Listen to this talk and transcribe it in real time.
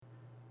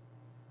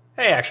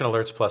Hey, Action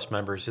Alerts Plus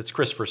members, it's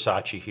Chris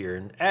Versace here.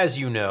 And as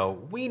you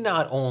know, we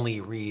not only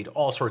read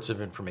all sorts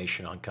of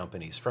information on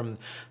companies, from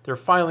their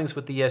filings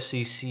with the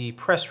SEC,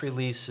 press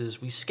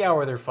releases, we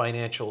scour their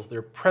financials,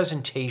 their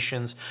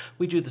presentations.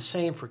 We do the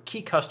same for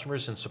key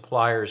customers and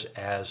suppliers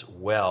as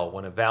well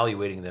when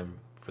evaluating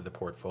them for the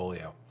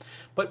portfolio.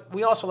 But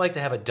we also like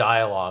to have a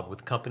dialogue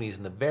with companies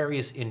in the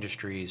various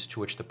industries to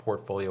which the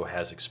portfolio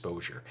has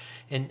exposure.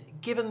 And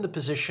given the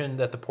position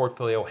that the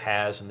portfolio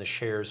has in the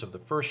shares of the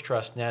First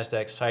Trust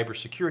NASDAQ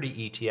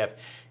Cybersecurity ETF,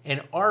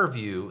 and our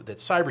view that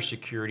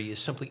cybersecurity is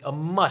simply a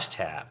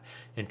must-have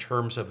in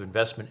terms of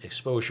investment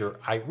exposure,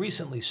 I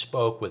recently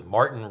spoke with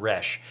Martin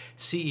Roesch,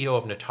 CEO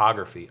of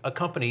Netography, a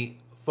company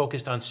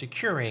focused on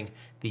securing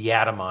the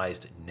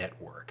atomized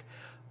network.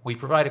 We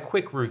provide a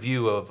quick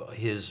review of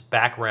his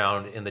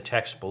background in the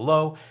text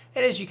below,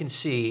 and as you can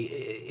see,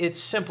 it's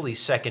simply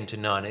second to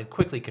none. It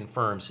quickly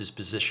confirms his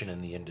position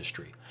in the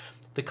industry.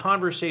 The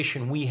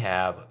conversation we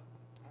have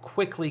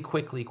quickly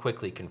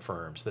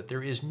confirms that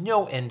there is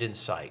no end in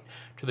sight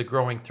to the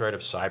growing threat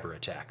of cyber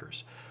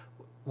attackers.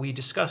 We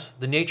discuss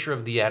the nature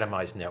of the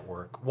atomized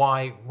network,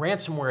 why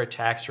ransomware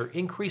attacks are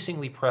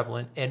increasingly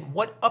prevalent, and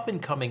what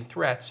up-and-coming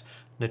threats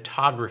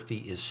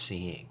Netography is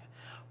seeing.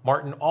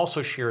 Martin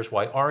also shares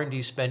why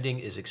R&D spending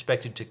is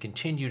expected to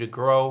continue to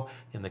grow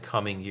in the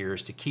coming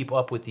years to keep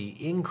up with the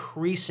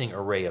increasing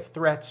array of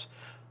threats.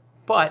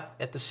 But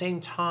at the same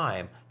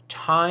time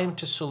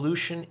to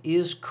solution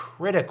is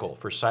critical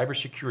for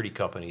cybersecurity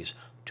companies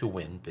to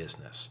win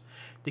business.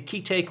 The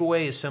key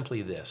takeaway is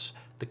simply this: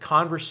 the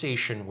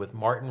conversation with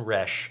Martin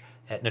Roesch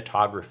at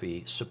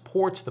Netography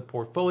supports the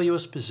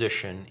portfolio's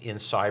position in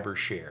cyber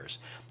shares,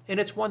 and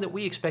it's one that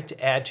we expect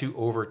to add to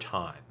over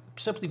time,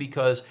 simply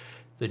because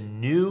the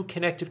new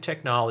connective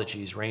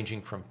technologies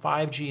ranging from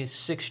 5G,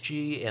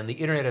 6G, and the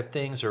Internet of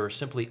Things, or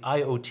simply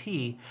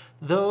IoT,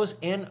 those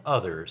and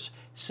others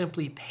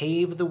simply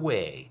pave the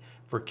way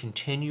for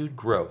continued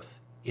growth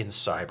in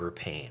cyber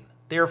pain.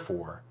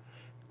 Therefore,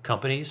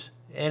 companies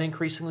and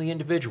increasingly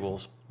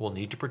individuals will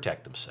need to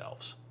protect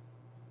themselves.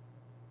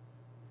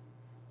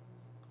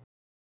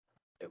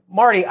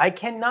 Marty, I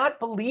cannot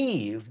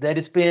believe that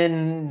it's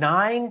been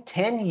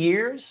 9-10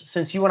 years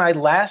since you and I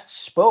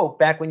last spoke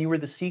back when you were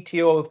the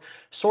CTO of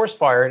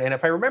SourceFire. And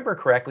if I remember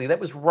correctly, that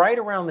was right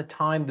around the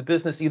time the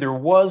business either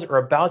was or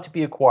about to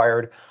be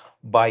acquired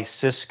by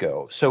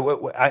Cisco.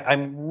 So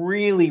I'm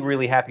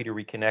really happy to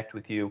reconnect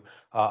with you.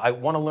 I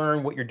want to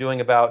learn what you're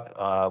doing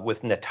about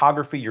with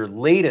Netography, your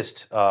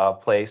latest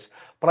place.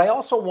 But I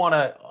also want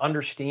to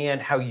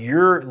understand how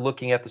you're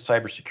looking at the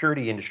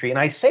cybersecurity industry. And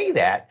I say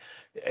that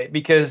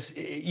because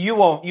you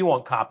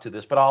won't cop to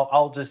this, but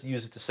I'll just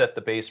use it to set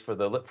the base for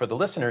the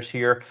listeners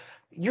here.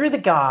 You're the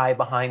guy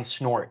behind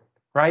Snort,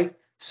 right?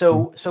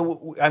 So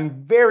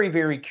I'm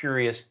very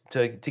curious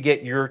to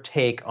get your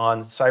take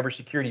on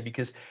cybersecurity,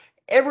 because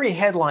every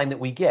headline that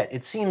we get,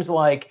 it seems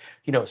like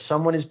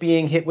someone is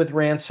being hit with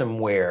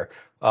ransomware.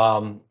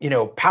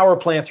 Power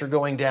plants are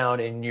going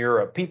down in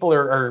Europe. People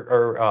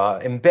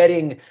are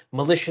embedding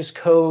malicious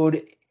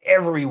code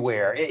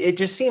everywhere. It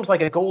just seems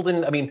like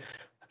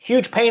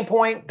huge pain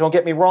point, don't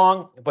get me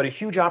wrong, but a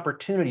huge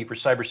opportunity for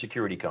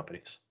cybersecurity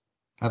companies.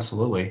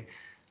 Absolutely.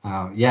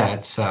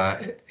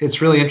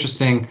 It's really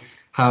interesting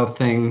how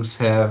things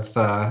have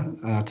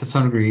to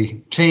some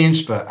degree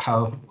changed, but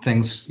how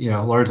things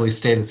largely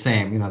stay the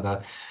same.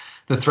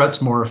 The threats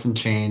morph and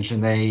change,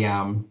 and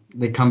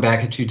they come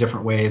back in two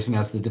different ways. And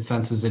as the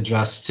defenses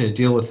adjust to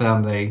deal with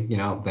them, they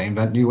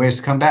invent new ways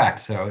to come back.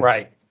 So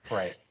right.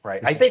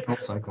 I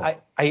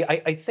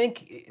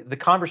think the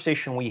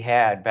conversation we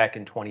had back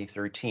in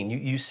 2013,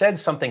 you said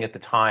something at the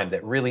time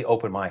that really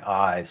opened my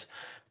eyes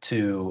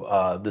to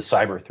the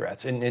cyber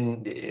threats.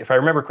 And if I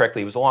remember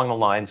correctly, it was along the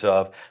lines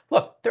of,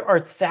 look, there are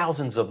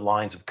thousands of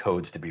lines of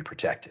codes to be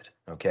protected,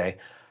 okay?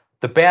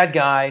 The bad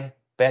guys,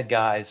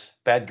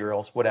 bad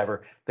girls,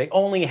 whatever, they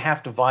only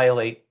have to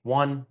violate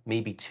one,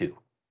 maybe two.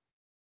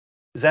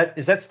 Is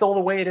that still the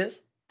way it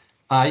is?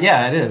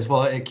 Yeah, it is.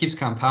 Well, it keeps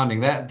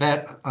compounding.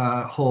 That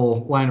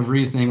whole line of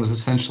reasoning was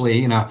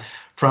essentially,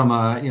 from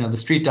the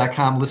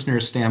street.com listener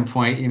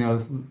standpoint,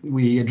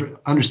 we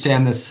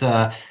understand this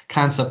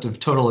concept of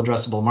total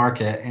addressable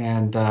market,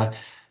 and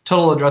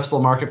total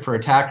addressable market for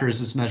attackers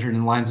is measured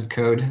in lines of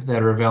code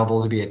that are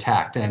available to be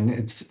attacked, and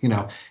it's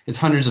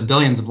hundreds of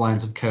billions of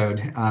lines of code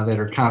that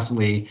are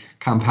constantly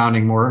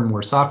compounding. More and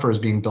more software is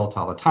being built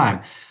all the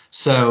time.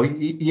 So,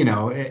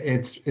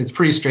 it's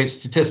pretty straight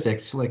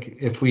statistics. Like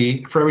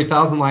for every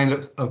 1,000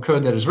 lines of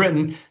code that is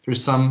written,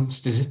 there's some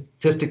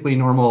statistically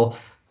normal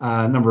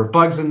number of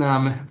bugs in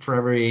them. For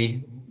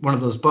every one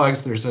of those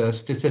bugs, there's a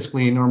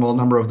statistically normal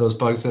number of those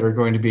bugs that are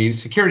going to be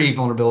security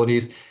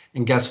vulnerabilities.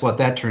 And guess what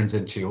that turns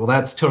into? Well,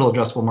 that's total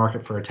addressable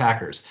market for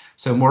attackers.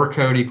 So more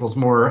code equals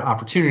more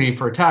opportunity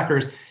for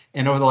attackers.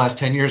 And over the last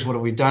 10 years, what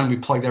have we done? We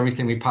plugged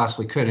everything we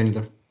possibly could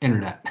into the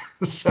internet.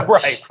 So,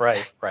 right.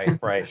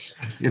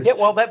 Yeah,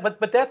 well,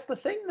 but that's the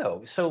thing,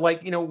 though. So,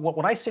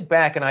 when I sit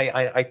back and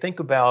I think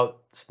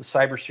about the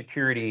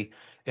cybersecurity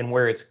and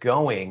where it's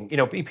going.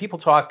 People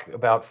talk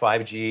about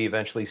 5G,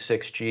 eventually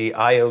 6G,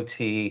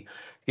 IoT,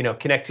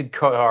 connected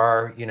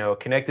car,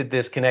 connected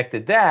this,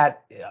 connected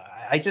that.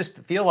 I just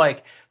feel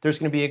like there's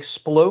going to be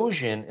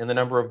explosion in the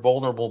number of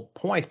vulnerable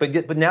points.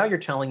 But now you're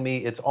telling me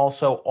it's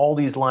also all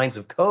these lines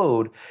of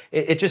code.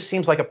 It just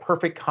seems like a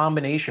perfect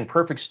combination,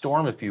 perfect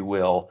storm, if you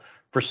will,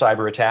 for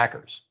cyber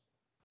attackers.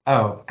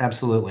 Oh,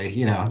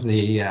 absolutely.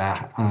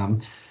 I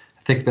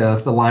think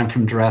the line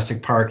from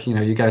Jurassic Park,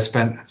 you guys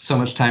spent so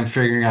much time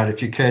figuring out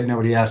if you could,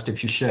 nobody asked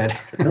if you should.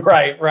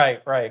 Right.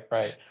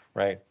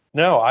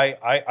 No,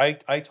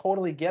 I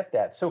totally get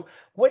that. So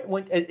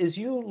as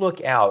you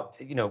look out,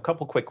 a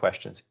couple quick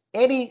questions.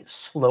 Any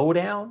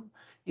slowdown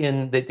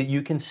in that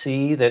you can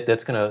see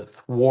that's going to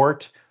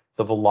thwart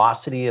the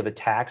velocity of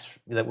attacks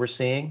that we're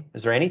seeing?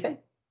 Is there anything?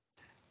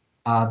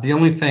 The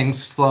only thing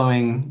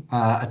slowing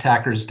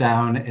attackers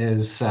down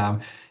is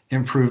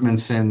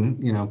improvements in,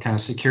 kind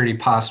of security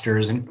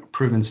postures,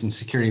 improvements in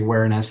security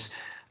awareness,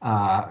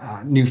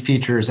 new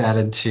features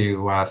added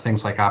to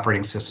things like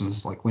operating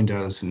systems like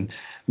Windows and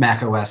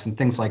Mac OS and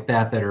things like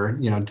that are,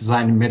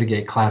 designed to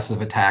mitigate classes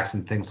of attacks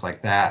and things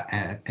like that.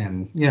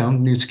 And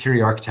new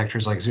security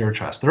architectures like Zero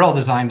Trust. They're all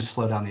designed to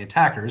slow down the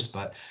attackers,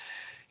 but,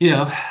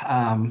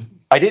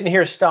 I didn't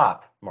hear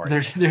stop, Marty.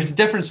 There's a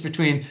difference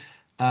between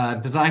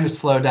designed to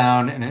slow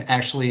down and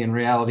actually in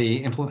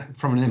reality,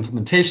 from an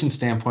implementation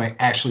standpoint,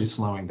 actually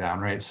slowing down,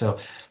 right? So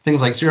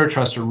things like Zero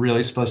Trust are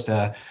really supposed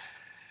to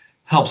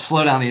help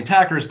slow down the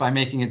attackers by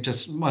making it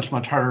just much,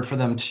 much harder for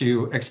them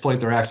to exploit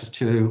their access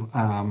to,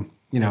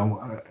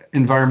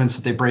 environments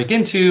that they break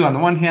into on the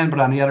one hand, but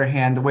on the other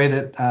hand, the way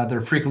that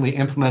they're frequently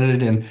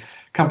implemented in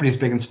companies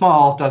big and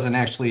small doesn't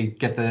actually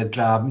get the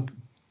job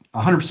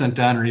 100%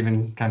 done or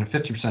even kind of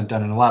 50%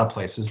 done in a lot of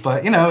places.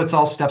 But, it's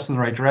all steps in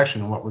the right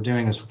direction. And what we're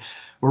doing is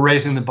we're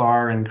raising the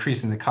bar and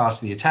increasing the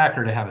cost of the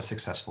attacker to have a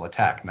successful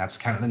attack. And that's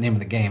kind of the name of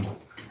the game.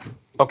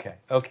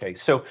 Okay.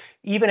 So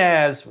even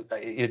as,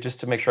 just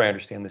to make sure I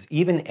understand this,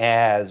 even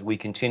as we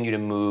continue to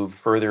move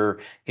further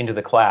into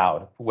the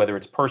cloud, whether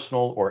it's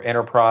personal or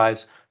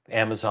enterprise,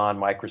 Amazon,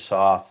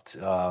 Microsoft,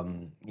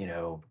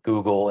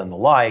 Google and the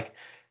like,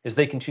 as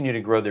they continue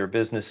to grow their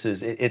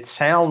businesses, it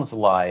sounds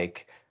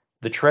like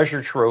the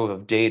treasure trove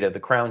of data, the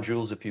crown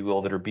jewels, if you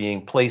will, that are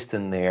being placed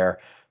in there,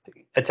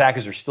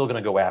 attackers are still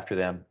going to go after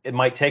them. It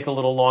might take a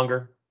little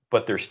longer,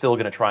 but they're still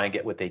going to try and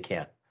get what they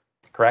can.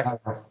 Correct?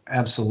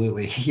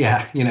 Absolutely.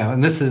 Yeah.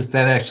 And that's a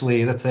bit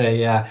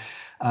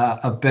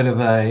of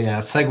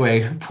a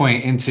segue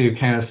point into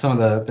kind of some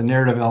of the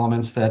narrative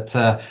elements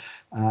that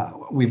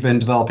we've been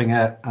developing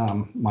at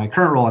my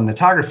current role in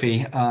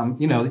Netography.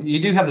 You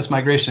do have this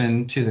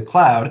migration to the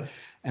cloud.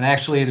 And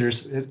actually,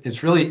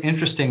 it's really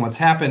interesting what's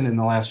happened in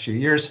the last few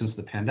years since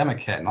the pandemic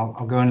hit. And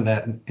I'll go into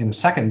that in a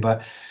second.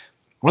 But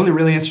one of the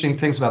really interesting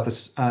things about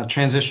this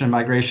transition and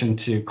migration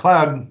to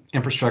cloud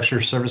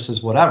infrastructure,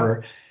 services,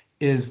 whatever,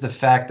 is the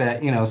fact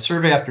that,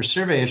 survey after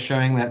survey is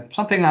showing that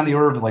something on the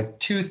order of like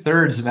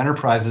 2/3 of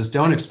enterprises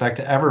don't expect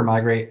to ever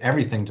migrate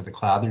everything to the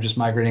cloud. They're just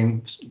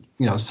migrating,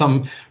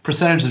 some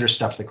percentage of their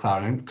stuff to the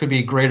cloud. And it could be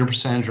a greater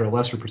percentage or a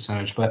lesser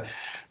percentage, but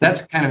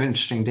that's kind of an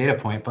interesting data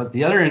point. But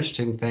the other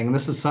interesting thing, and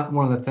this is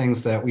one of the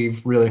things that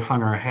we've really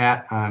hung our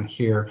hat on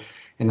here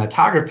in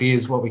Netography,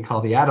 is what we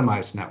call the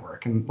atomized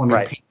network. And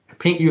let me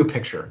paint you a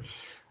picture.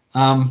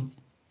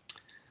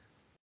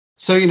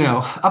 So,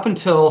 up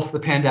until the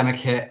pandemic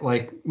hit,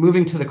 like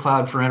moving to the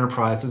cloud for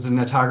enterprises, and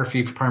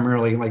Netography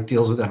primarily like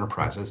deals with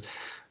enterprises.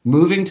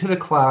 Moving to the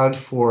cloud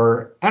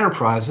for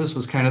enterprises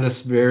was kind of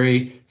this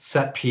very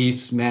set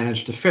piece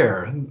managed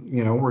affair.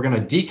 We're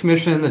going to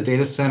decommission the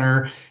data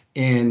center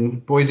in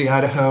Boise,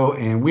 Idaho,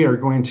 and we are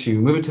going to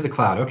move it to the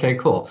cloud. Okay,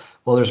 cool.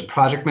 Well, there's a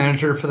project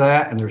manager for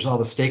that, and there's all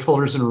the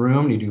stakeholders in a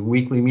room. And you do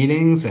weekly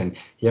meetings, and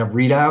you have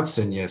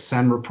readouts, and you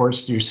send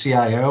reports to your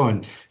CIO,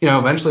 and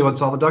eventually,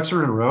 once all the ducks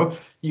are in a row,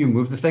 you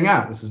move the thing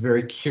out. This is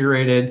very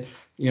curated,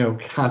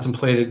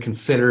 contemplated,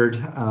 considered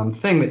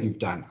thing that you've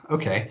done.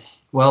 Okay.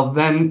 Well,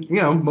 then,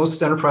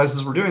 most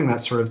enterprises were doing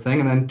that sort of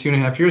thing, and then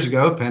 2.5 years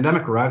ago,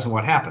 pandemic arrives, and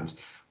what happens?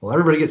 Well,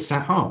 everybody gets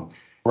sent home.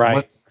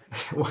 Right.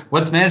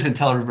 What's management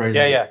tell everybody?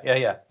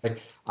 Yeah.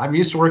 Like, I'm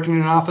used to working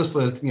in an office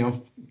with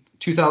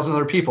 2,000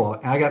 other people,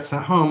 and I got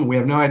sent home. We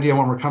have no idea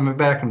when we're coming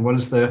back, and what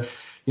is the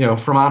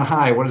from on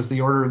high? What is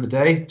the order of the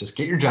day? Just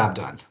get your job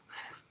done,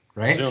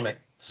 right?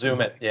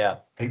 Zoom it. Yeah.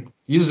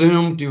 Use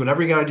Zoom. Do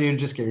whatever you got to do to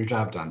just get your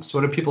job done. So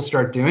what do people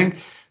start doing?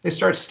 They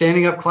start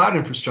standing up cloud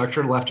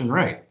infrastructure left and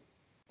right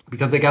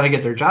because they got to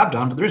get their job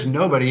done. But there's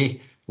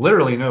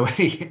literally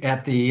nobody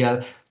at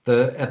the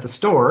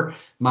store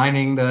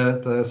mining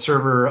the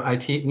server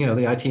IT,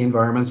 the IT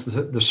environments,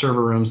 the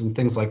server rooms and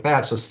things like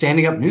that. So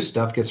standing up new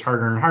stuff gets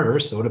harder and harder.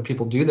 So what do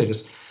people do? They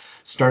just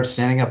start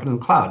standing up in the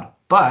cloud.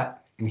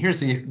 And here's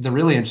the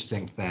really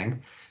interesting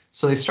thing.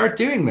 So they start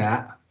doing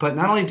that, but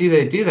not only do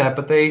they do that,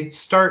 but they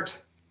start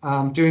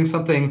doing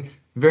something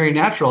very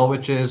natural,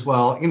 which is,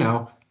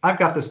 I've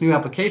got this new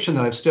application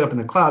that I've stood up in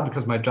the cloud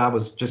because my job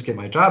was just get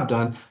my job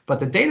done, but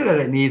the data that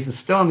it needs is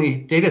still in the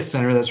data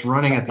center that's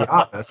running at the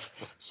office.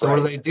 So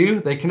What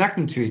do? They connect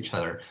them to each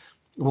other.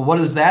 Well, what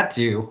does that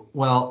do?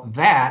 Well,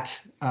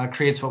 that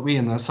creates what we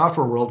in the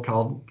software world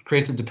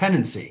creates a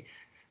dependency,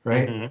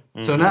 right?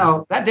 So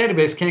now that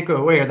database can't go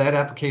away or that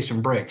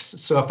application breaks.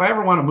 So if I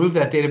ever want to move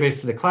that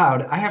database to the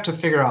cloud, I have to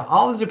figure out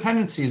all the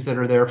dependencies that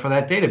are there for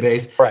that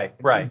database. Right,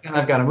 right. And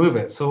I've got to move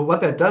it. So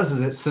what that does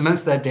is it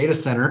cements that data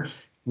center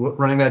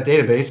running that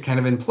database kind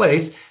of in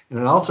place. And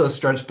it also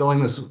starts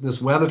building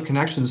this web of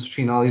connections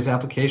between all these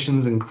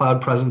applications and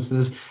cloud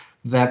presences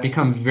that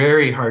become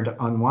very hard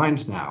to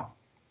unwind now.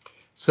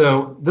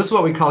 So this is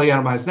what we call the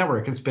atomized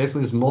network. It's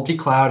basically this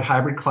multi-cloud,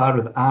 hybrid cloud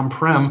with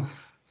on-prem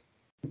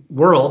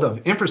world of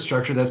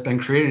infrastructure that's been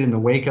created in the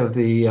wake of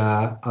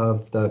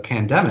the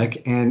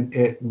pandemic, and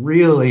it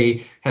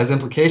really has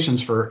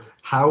implications for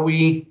how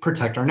we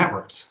protect our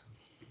networks.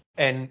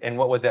 And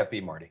what would that be,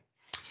 Marty?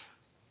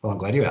 Well, I'm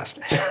glad you asked.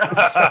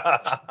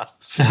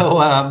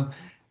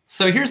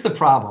 So here's the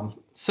problem.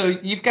 So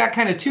you've got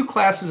kind of two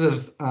classes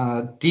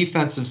of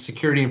defensive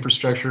security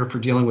infrastructure for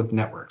dealing with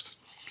networks.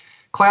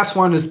 Class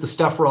one is the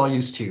stuff we're all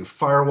used to,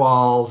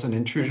 firewalls and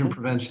intrusion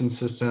prevention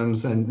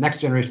systems and next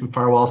generation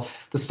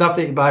firewalls, the stuff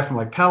that you buy from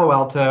like Palo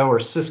Alto or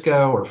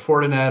Cisco or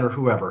Fortinet or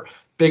whoever,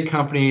 big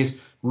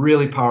companies,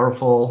 really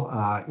powerful,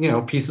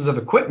 pieces of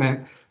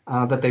equipment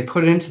that they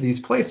put into these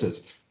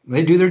places.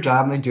 They do their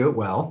job and they do it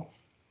well.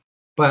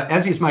 But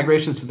as these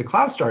migrations to the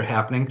cloud start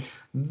happening,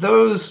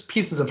 those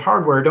pieces of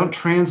hardware don't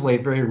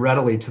translate very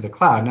readily to the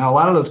cloud. Now, a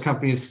lot of those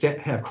companies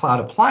have cloud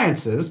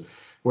appliances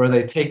where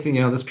they take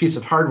this piece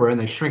of hardware and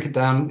they shrink it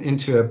down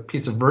into a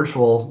piece of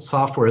virtual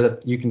software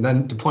that you can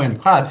then deploy in the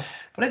cloud.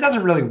 But it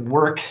doesn't really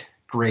work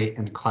great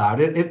in the cloud.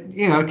 It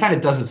kind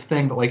of does its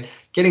thing, but like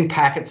getting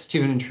packets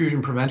to an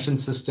intrusion prevention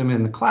system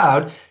in the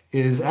cloud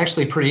is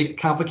actually pretty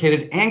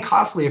complicated and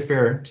costly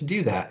affair to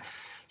do that.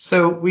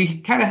 So we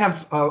kind of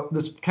have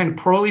this kind of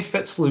poorly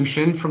fit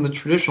solution from the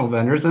traditional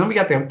vendors, and then we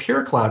got the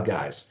pure cloud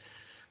guys.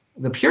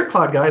 The pure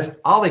cloud guys,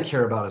 all they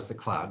care about is the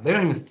cloud. They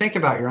don't even think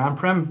about your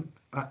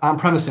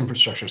on-premise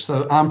infrastructure.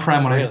 So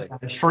on-prem, when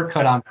I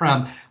shortcut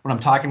on-prem, what I'm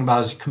talking about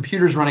is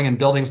computers running in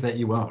buildings that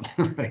you own.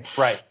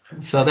 Right.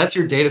 So that's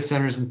your data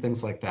centers and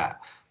things like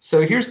that.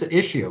 So here's the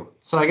issue.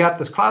 So I got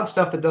this cloud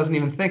stuff that doesn't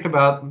even think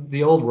about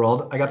the old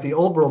world. I got the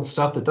old world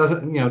stuff that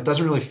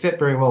doesn't really fit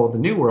very well with the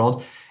new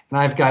world. And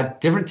I've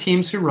got different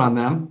teams who run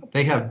them.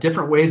 They have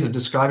different ways of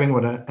describing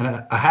what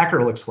a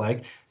hacker looks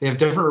like. They have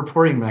different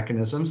reporting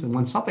mechanisms. And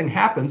when something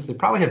happens, they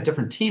probably have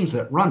different teams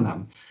that run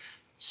them.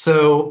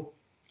 So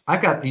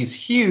I've got these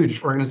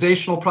huge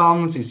organizational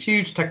problems, these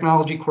huge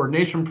technology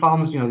coordination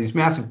problems, these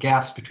massive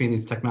gaps between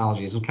these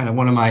technologies. And kind of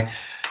one of my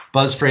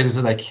buzz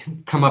phrases that I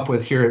come up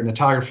with here at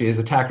Netography is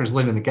attackers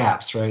live in the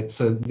gaps, right?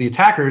 So the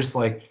attackers,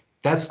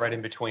 that's right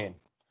in between.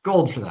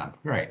 Gold for them,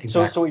 right?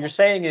 Exactly. So what you're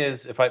saying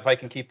is, if I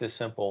can keep this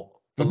simple,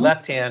 the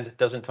left hand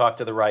doesn't talk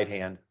to the right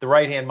hand. The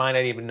right hand might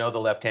not even know the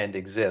left hand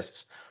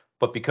exists,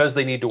 but because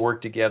they need to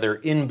work together,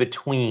 in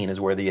between is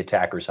where the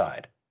attackers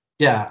hide.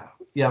 Yeah.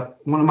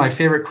 Yep. One of my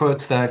favorite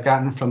quotes that I've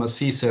gotten from a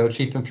CISO,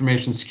 Chief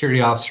Information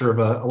Security Officer of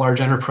a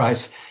large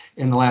enterprise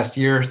in the last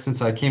year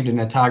since I came to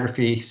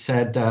Netography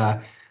said,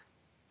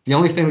 the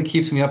only thing that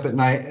keeps me up at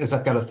night is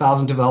I've got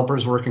 1,000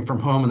 developers working from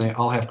home and they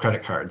all have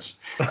credit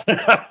cards.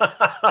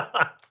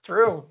 It's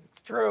true.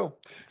 It's true.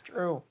 It's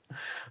true.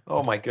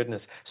 Oh my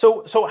goodness.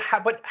 So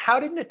how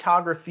did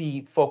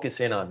Netography focus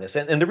in on this?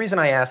 And the reason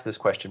I asked this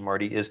question,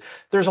 Marty, is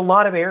there's a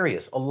lot of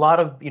areas, a lot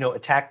of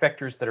attack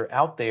vectors that are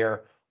out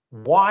there.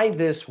 Why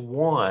this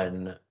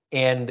one?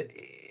 And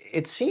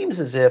it seems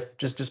as if,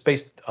 just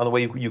based on the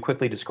way you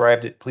quickly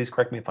described it, please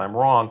correct me if I'm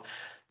wrong,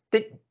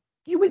 that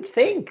you would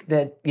think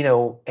that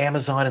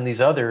Amazon and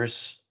these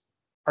others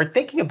are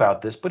thinking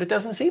about this, but it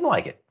doesn't seem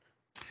like it.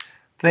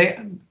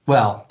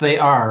 They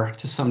are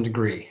to some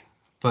degree,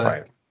 but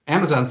right.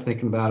 Amazon's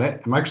thinking about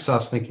it, and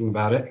Microsoft's thinking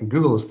about it, and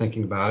Google is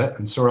thinking about it,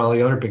 and so are all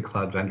the other big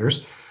cloud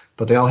vendors.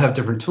 But they all have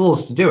different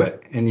tools to do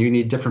it, and you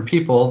need different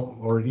people,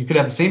 or you could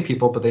have the same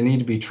people, but they need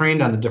to be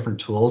trained on the different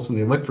tools, and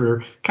they look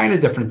for kind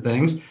of different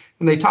things,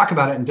 and they talk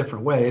about it in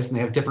different ways, and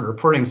they have different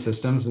reporting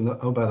systems. And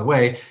oh, by the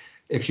way,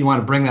 if you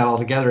want to bring that all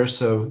together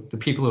so the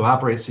people who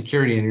operate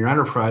security in your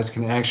enterprise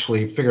can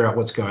actually figure out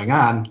what's going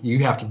on, you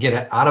have to get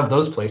it out of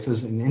those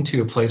places and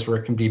into a place where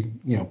it can be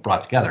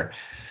brought together.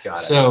 Got it.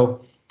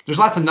 So there's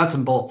lots of nuts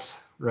and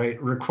bolts,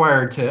 right,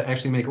 required to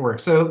actually make it work.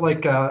 So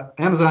like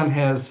Amazon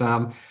has,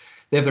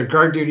 they have their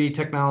guard duty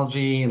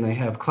technology and they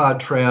have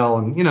CloudTrail,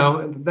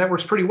 and that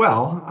works pretty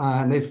well.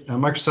 And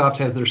Microsoft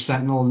has their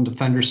Sentinel and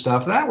Defender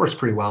stuff. That works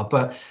pretty well.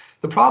 But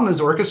the problem is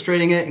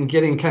orchestrating it and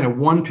getting kind of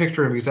one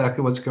picture of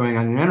exactly what's going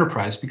on in your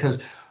enterprise,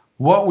 because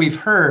what we've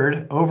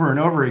heard over and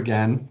over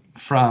again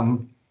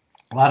from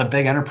a lot of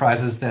big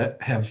enterprises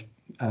that have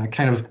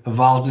kind of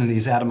evolved into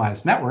these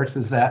atomized networks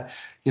is that,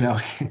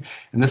 and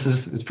this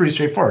is pretty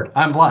straightforward.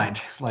 I'm blind.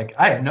 Like,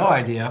 I have no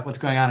idea what's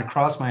going on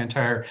across my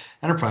entire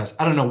enterprise.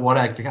 I don't know what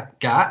I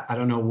got. I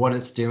don't know what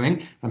it's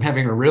doing. I'm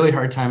having a really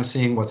hard time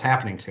seeing what's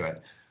happening to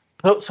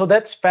it. So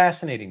that's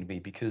fascinating to me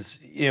because,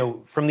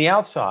 from the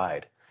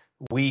outside,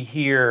 we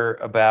hear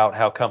about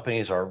how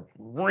companies are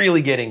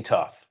really getting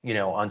tough,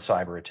 on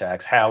cyber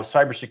attacks, how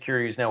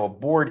cybersecurity is now a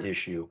board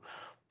issue.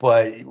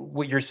 But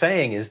what you're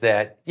saying is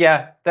that,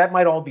 yeah, that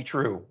might all be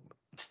true.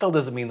 It still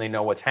doesn't mean they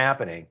know what's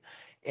happening.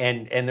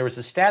 And there was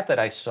a stat that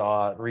I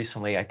saw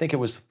recently. I think it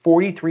was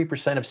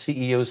 43% of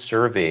CEOs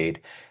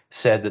surveyed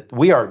said that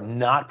we are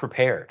not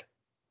prepared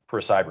for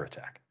a cyber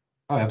attack.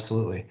 Oh,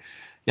 absolutely.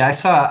 Yeah,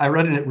 I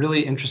read a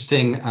really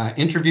interesting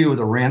interview with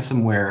a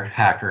ransomware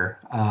hacker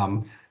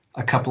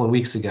a couple of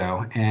weeks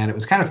ago, and it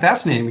was kind of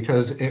fascinating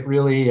because it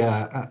really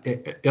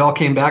it all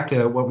came back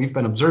to what we've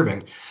been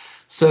observing.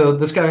 So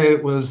this guy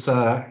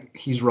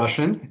he's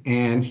Russian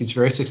and he's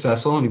very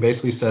successful, and he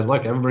basically said,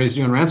 look, everybody's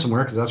doing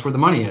ransomware because that's where the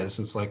money is.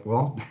 It's like,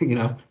 well,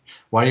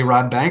 why do you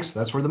rob banks?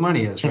 That's where the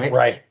money is,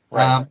 right?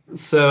 Right.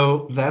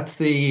 So that's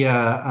the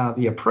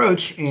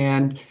approach.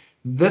 And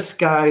this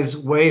guy's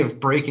way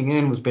of breaking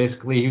in was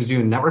basically he was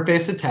doing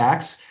network-based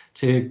attacks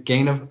to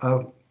gain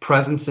a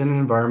presence in an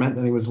environment.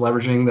 Then he was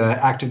leveraging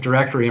the Active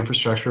Directory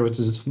infrastructure, which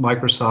is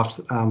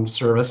Microsoft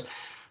service,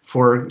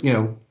 for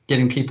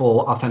getting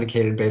people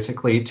authenticated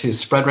basically to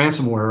spread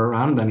ransomware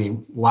around. And then he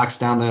locks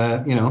down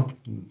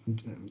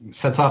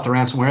sets off the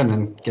ransomware and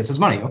then gets his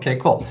money. Okay,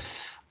 cool.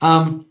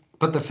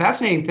 But the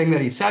fascinating thing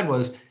that he said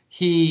was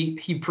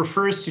he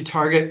prefers to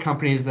target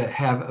companies that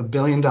have $1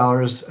 billion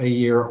a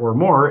year or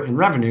more in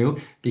revenue,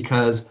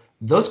 because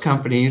those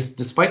companies,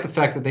 despite the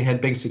fact that they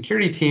had big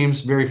security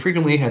teams, very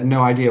frequently had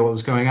no idea what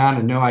was going on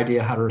and no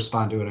idea how to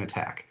respond to an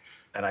attack.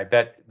 And I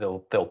bet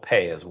they'll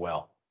pay as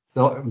well.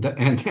 And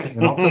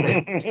also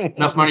they have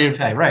enough money to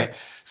pay, right?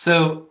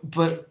 So,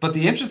 but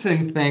the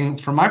interesting thing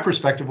from my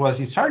perspective was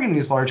he's targeting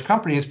these large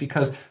companies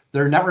because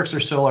their networks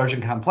are so large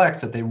and complex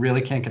that they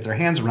really can't get their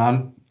hands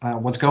around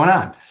what's going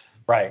on.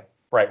 Right.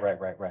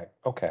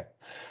 Okay.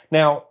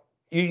 Now,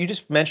 you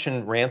just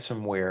mentioned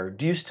ransomware.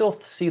 Do you still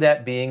see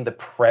that being the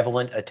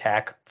prevalent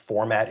attack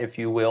format, if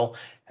you will,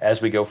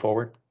 as we go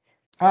forward?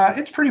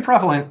 It's pretty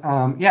prevalent.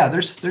 Yeah,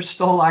 there's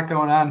still a lot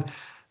going on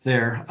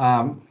there.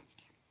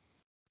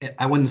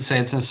 I wouldn't say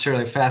it's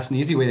necessarily a fast and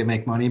easy way to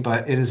make money,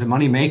 but it is a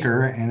money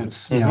maker, and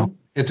it's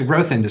it's a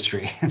growth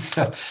industry. And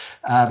so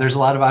there's a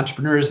lot of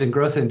entrepreneurs in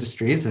growth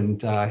industries,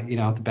 and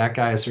the bad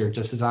guys are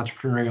just as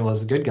entrepreneurial as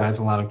the good guys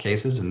in a lot of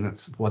cases, and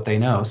that's what they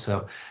know.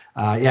 So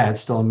yeah, it's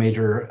still a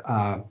major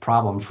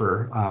problem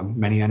for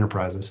many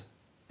enterprises.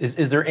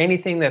 Is there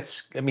anything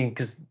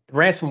because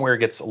ransomware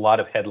gets a lot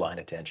of headline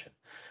attention.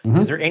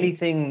 Is there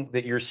anything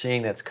that you're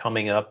seeing that's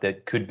coming up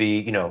that could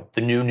be,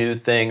 the new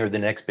thing or the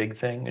next big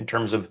thing in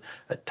terms of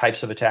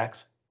types of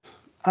attacks?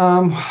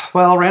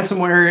 Well,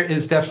 ransomware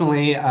is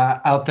definitely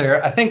out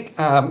there. I think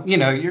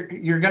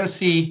you're going to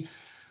see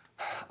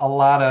a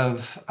lot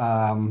of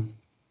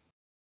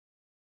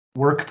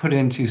work put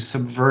into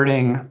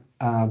subverting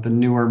the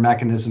newer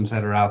mechanisms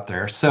that are out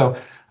there. So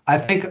I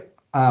think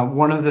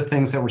one of the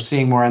things that we're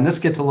seeing more, and this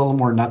gets a little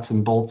more nuts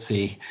and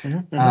boltsy.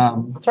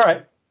 That's all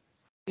right.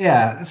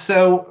 Yeah.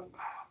 So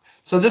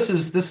this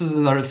is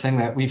another thing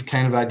that we've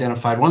kind of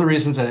identified. One of the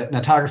reasons that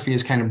Netography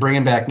is kind of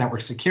bringing back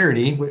network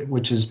security,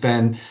 which has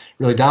been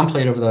really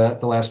downplayed over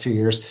the last few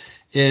years,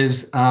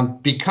 is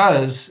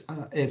because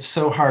it's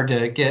so hard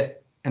to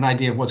get an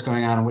idea of what's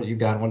going on and what you've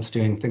got and what it's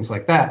doing, things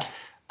like that,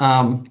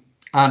 on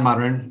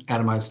modern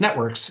atomized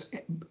networks.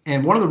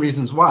 And one of the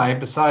reasons why,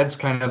 besides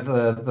kind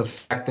of the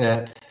fact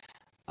that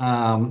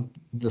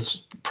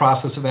this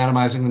process of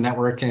atomizing the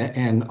network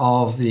and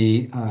all of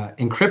the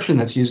encryption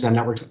that's used on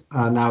networks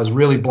now is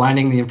really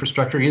blinding the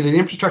infrastructure. Either the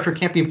infrastructure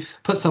can't be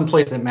put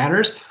someplace that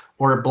matters,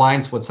 or it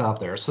blinds what's out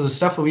there. So the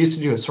stuff that we used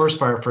to do at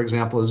SourceFire, for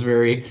example, is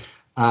very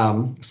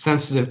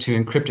sensitive to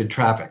encrypted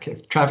traffic.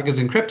 If traffic is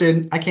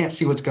encrypted, I can't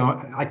see what's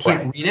going. I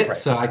can't read it,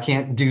 so I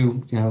can't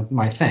do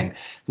my thing.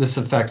 This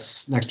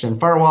affects next-gen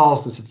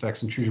firewalls. This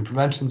affects intrusion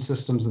prevention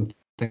systems and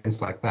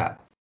things like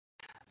that.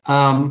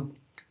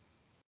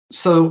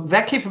 So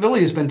that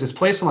capability has been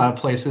displaced in a lot of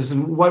places,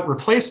 and what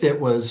replaced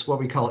it was what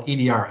we call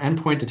EDR,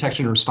 endpoint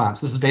detection and response.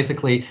 This is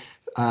basically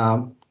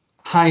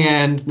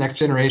high-end,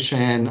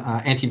 next-generation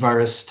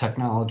antivirus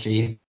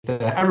technology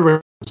that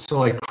everywhere. So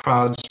like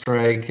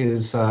CrowdStrike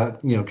is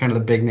kind of the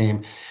big name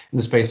in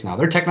the space now.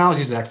 Their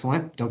technology is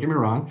excellent. Don't get me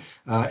wrong.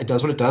 It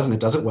does what it does, and it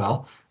does it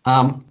well.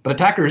 But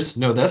attackers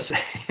know this,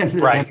 and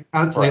they're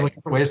constantly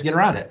looking for ways to get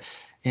around it.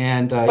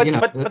 And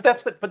but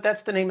that's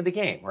the name of the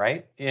game,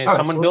 right?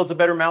 Someone builds a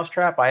better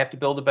mousetrap, I have to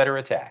build a better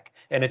attack,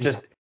 and it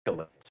just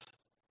escalates.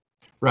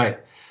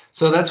 Right.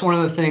 So that's one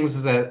of the things,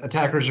 is that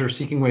attackers are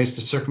seeking ways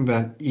to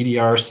circumvent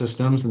EDR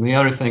systems, and the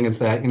other thing is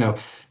that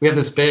we have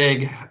this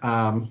big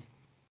I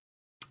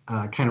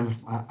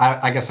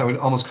guess I would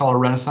almost call it a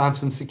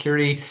renaissance in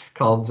security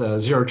called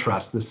zero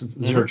trust. This is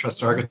zero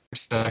trust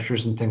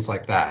architectures and things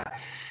like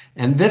that,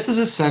 and this is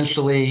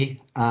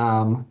essentially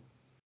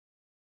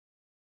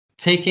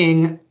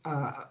taking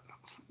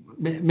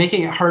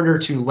making it harder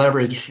to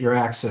leverage your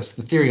access.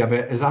 The theory of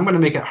it is I'm going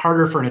to make it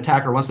harder for an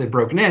attacker once they've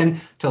broken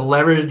in to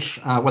leverage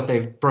what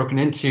they've broken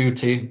into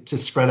to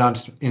spread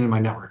out into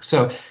my network.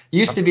 So it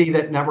used to be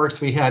that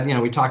networks we had,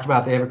 we talked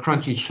about they have a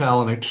crunchy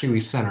shell and a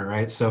chewy center,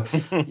 right? So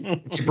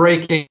if you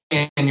break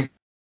in, you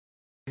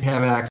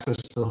have access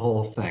to the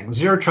whole thing.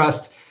 Zero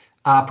Trust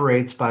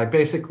operates by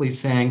basically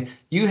saying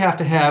you have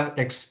to have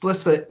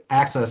explicit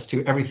access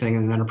to everything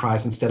in an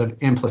enterprise instead of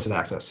implicit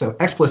access. So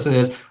explicit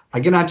is I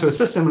get onto a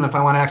system, and if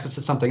I want access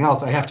to something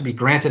else, I have to be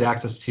granted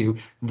access to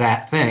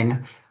that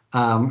thing.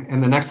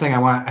 And the next thing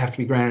I have to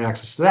be granted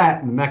access to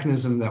that. And the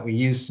mechanism that we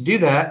use to do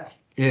that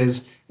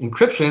is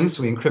encryption.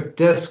 So we encrypt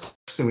disks,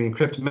 and we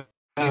encrypt memory,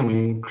 and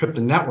we encrypt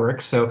the network.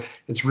 So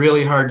it's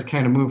really hard to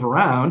kind of move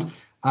around.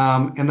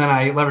 And then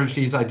I leverage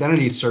these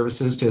identity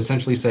services to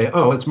essentially say,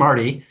 oh, it's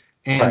Marty.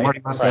 And Marty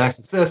wants to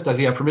access this. Does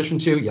he have permission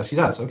to? Yes, he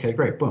does. Okay,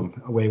 great.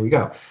 Boom. Away we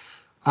go.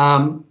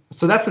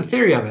 So that's the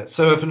theory of it.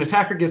 So if an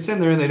attacker gets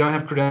in there and they don't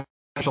have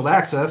credentialed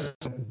access,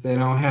 they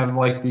don't have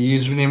like the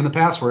username and the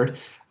password,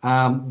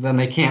 then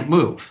they can't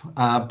move.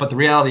 But the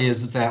reality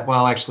is that,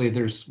 well, actually,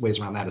 there's ways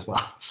around that as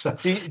well. So,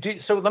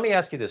 so let me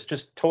ask you this,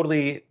 just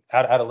totally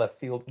out of left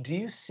field. Do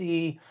you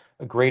see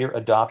a greater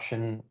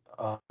adoption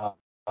of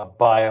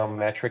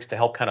biometrics to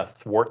help kind of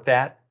thwart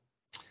that?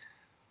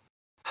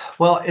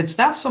 Well, it's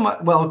not so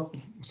much. Well,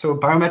 so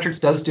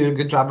biometrics does do a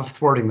good job of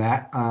thwarting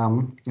that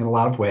in a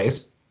lot of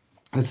ways.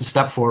 It's a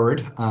step forward.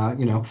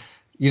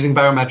 Using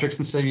biometrics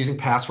instead of using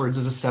passwords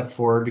is a step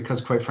forward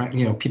because, quite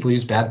frankly, people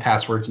use bad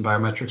passwords and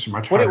biometrics are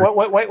much harder.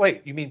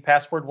 Wait. You mean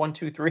password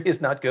 123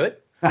 is not good?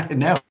 I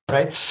know,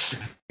 right?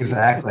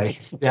 Exactly.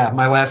 Yeah,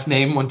 my last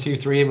name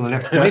 123 with an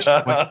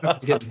exclamation point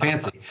to get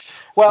fancy.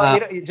 Well,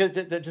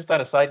 just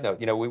on a side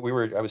note,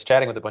 I was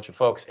chatting with a bunch of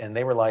folks, and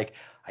they were like,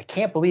 "I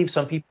can't believe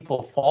some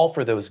people fall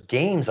for those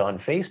games on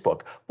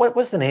Facebook. What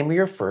was the name of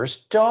your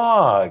first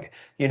dog?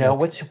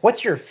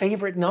 What's your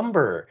favorite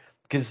number?"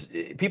 Because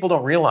people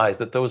don't realize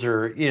that those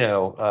are,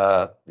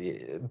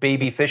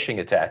 baby phishing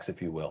attacks,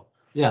 if you will.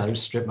 Yeah, they're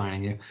just strip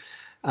mining you.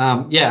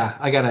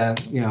 I got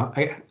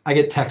I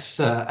get text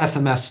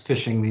SMS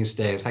phishing these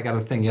days. I got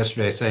a thing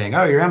yesterday saying,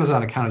 "Oh, your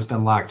Amazon account has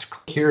been locked.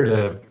 Click here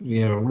to,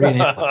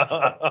 rename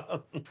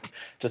it."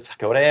 Just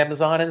go to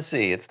Amazon and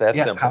see. It's that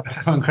simple.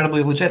 How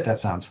incredibly legit that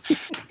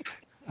sounds.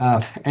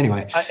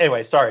 Anyway.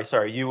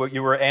 Sorry. You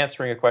were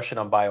answering a question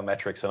on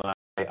biometrics, and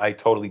I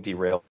totally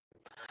derailed.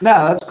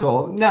 No, that's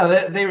cool. No,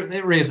 they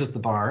raises the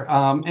bar,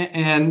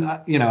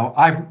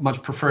 I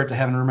much prefer it to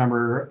having to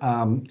remember,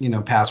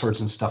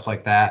 passwords and stuff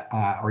like that,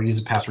 or use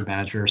a password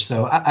manager.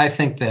 So I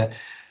think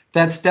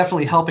that's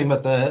definitely helping.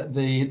 But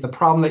the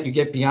problem that you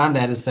get beyond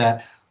that is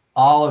that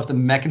all of the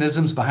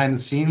mechanisms behind the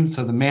scenes,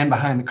 so the man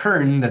behind the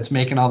curtain that's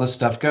making all this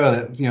stuff go,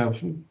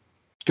 that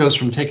goes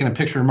from taking a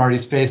picture of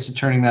Marty's face to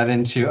turning that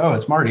into, oh,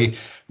 it's Marty,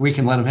 we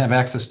can let him have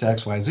access to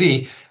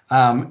XYZ,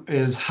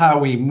 is how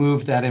we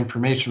move that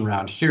information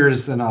around.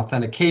 Here's an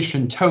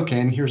authentication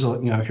token. Here's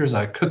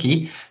a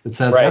cookie that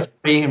says that's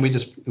Marty, and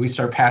we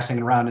start passing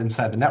it around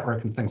inside the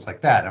network and things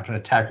like that. If an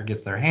attacker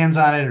gets their hands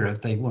on it, or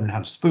if they learn how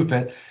to spoof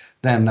it,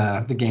 then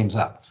the game's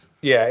up.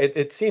 Yeah,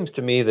 it seems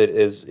to me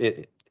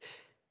that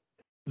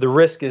the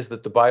risk is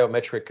that the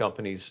biometric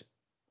companies,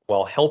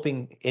 while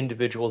helping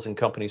individuals and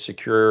companies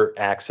secure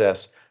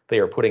access, they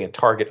are putting a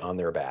target on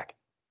their back.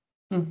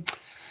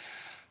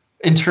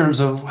 In terms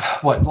of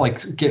what,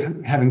 like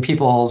having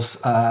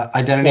people's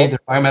identity, their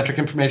biometric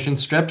information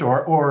stripped,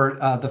 or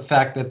the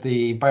fact that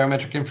the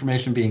biometric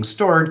information being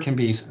stored can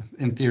be,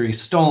 in theory,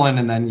 stolen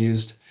and then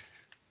used.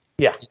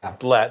 Yeah.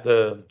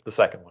 The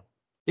second one.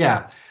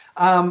 Yeah.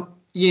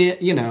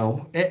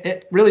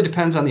 It really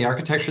depends on the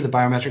architecture of the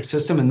biometric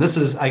system. And this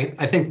is, I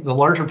think the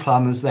larger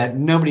problem is that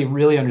nobody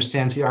really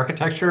understands the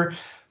architecture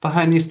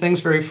behind these things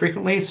very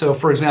frequently. So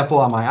for example,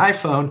 on my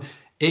iPhone,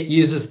 it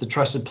uses the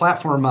trusted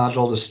platform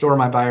module to store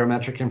my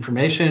biometric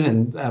information,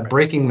 and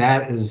breaking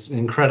that is an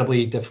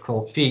incredibly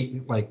difficult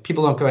feat. Like,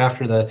 people don't go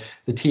after the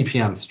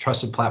TPM, the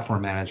trusted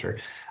platform manager.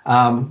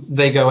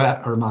 They go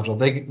at, or module,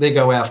 they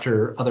go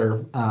after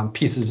other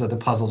pieces of the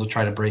puzzle to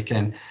try to break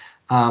in.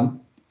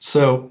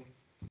 So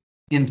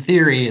in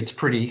theory,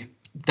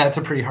 that's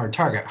a pretty hard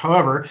target.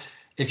 However,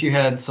 if you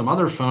had some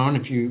other phone,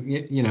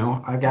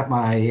 I've got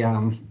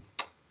my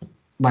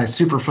my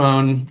super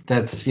phone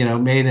that's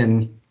made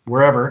in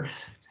wherever,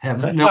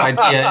 have no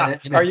idea.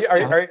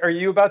 Are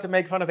you about to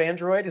make fun of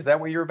Android? Is that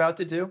what you're about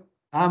to do?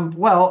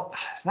 Well,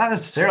 not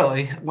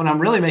necessarily. What I'm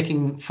really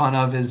making fun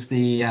of is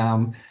the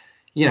I'm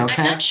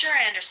not sure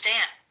I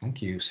understand.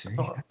 Thank you, Siri.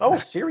 Oh,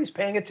 Siri's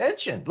paying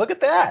attention. Look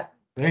at that.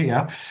 There you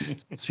go.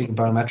 Speaking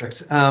of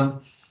biometrics.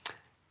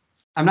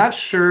 I'm not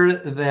sure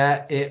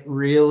that it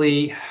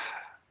really.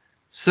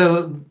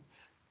 So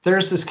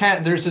there's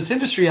this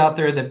industry out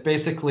there that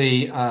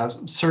basically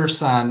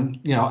surfs on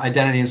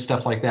identity and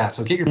stuff like that.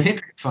 So get your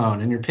Patriot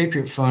phone, and your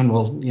Patriot phone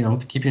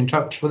will keep you in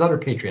touch with other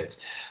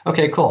Patriots.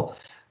 Okay, cool.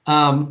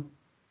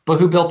 But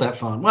who built that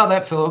phone? Well,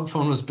 that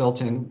phone was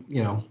built in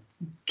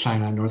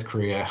China, North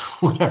Korea,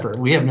 whatever.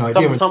 We have no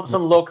idea.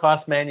 Some low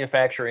cost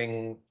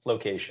manufacturing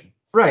location.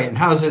 Right, and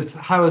how is its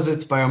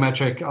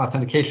biometric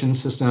authentication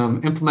system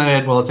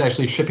implemented? Well, it's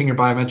actually shipping your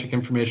biometric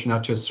information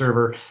out to a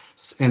server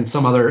in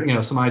some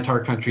other, some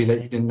ITAR country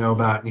that you didn't know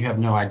about, and you have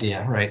no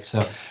idea, right?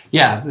 So,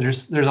 yeah,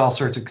 there's all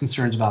sorts of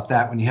concerns about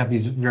that when you have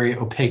these very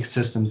opaque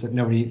systems that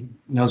nobody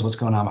knows what's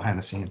going on behind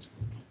the scenes.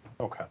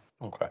 Okay.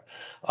 Okay.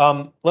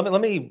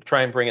 Let me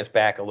try and bring us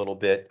back a little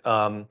bit.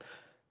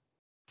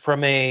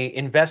 From a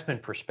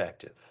investment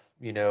perspective,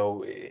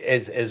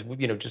 as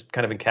just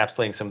kind of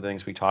encapsulating some of the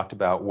things we talked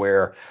about,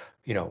 where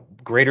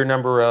greater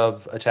number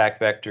of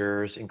attack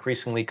vectors,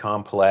 increasingly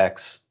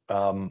complex.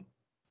 Do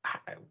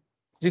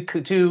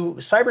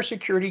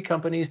cybersecurity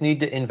companies need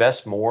to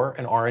invest more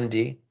in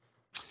R&D?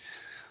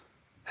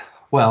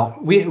 Well,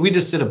 we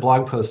just did a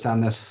blog post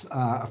on this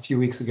a few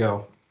weeks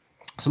ago.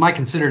 So my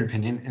considered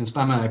opinion, and it's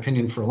been my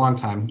opinion for a long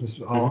time, this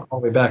is all the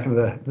way back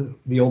into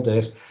the old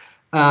days,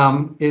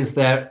 is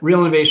that real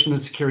innovation in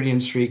the security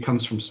industry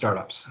comes from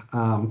startups.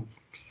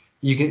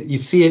 You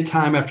see it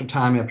time after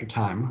time after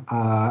time,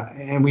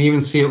 and we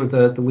even see it with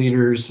the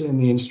leaders in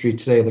the industry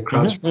today, the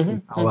CrowdStrikes,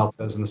 and Palo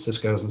Altos, and the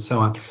Ciscos, and so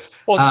on,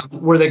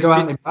 where they go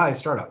out and they buy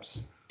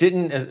startups.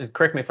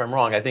 Correct me if I'm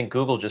wrong, I think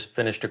Google just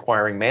finished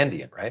acquiring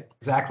Mandiant, right?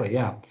 Exactly,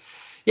 yeah.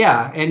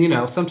 Yeah,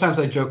 and sometimes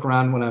I joke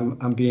around when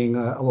I'm being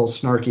a little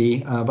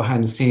snarky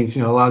behind the scenes.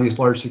 A lot of these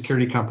large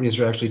security companies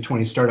are actually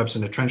 20 startups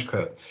in a trench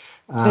coat.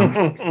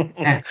 But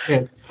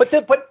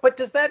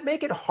does that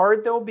make it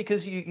hard though?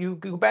 Because you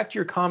go back to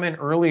your comment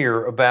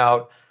earlier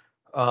about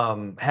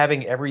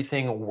having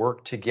everything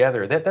work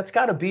together. That's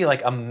got to be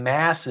like a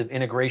massive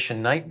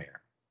integration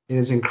nightmare. It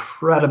is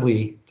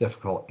incredibly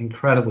difficult,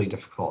 incredibly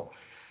difficult.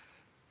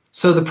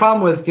 So the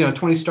problem with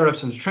 20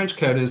 startups in the trench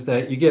coat is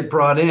that you get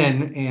brought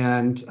in,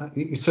 and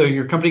so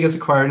your company gets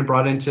acquired and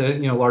brought into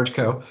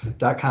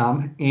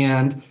largeco.com,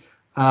 and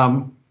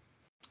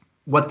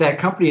what that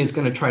company is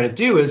going to try to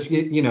do is,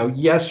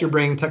 yes, you're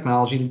bringing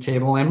technology to the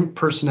table and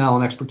personnel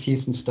and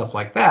expertise and stuff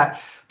like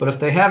that, but if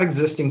they have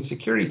existing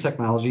security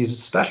technologies,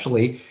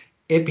 especially,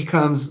 it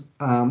becomes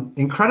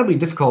incredibly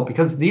difficult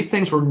because these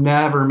things were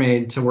never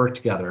made to work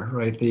together,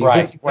 right? The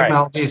existing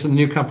technologies and the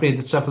new company,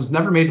 the stuff was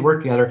never made to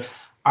work together.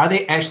 Are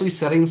they actually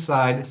setting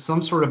aside some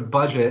sort of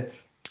budget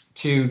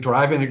to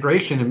drive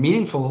integration and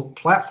meaningful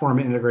platform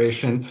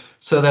integration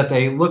so that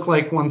they look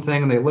like one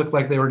thing and they look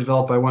like they were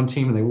developed by one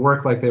team and they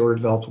work like they were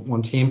developed by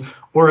one team?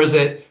 Or is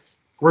it,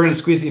 we're going to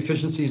squeeze the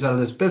efficiencies out of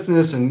this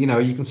business, and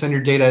you can send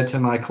your data to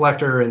my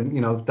collector,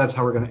 and that's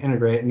how we're going to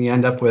integrate, and you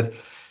end up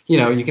with,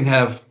 you can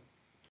have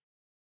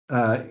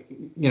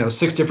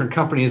 6 different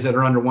companies that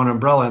are under one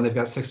umbrella, and they've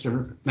got 6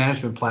 different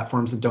management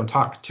platforms that don't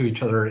talk to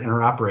each other or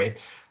interoperate.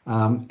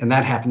 And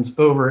that happens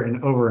over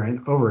and over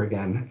and over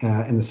again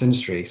in this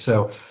industry.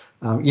 So,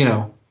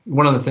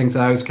 one of the things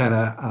I always kind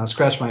of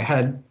scratch my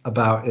head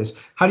about is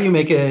how do you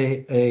make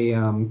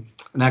an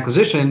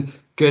acquisition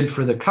good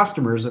for the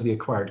customers of the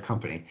acquired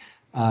company?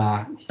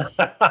 Well,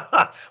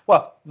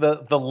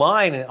 the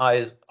line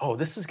is, oh,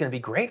 this is going to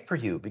be great for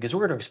you because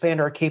we're going to expand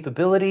our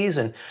capabilities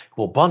and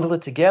we'll bundle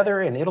it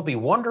together and it'll be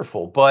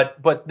wonderful. But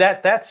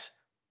that's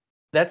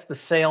the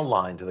sale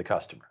line to the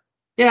customer.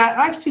 Yeah,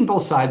 I've seen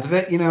both sides of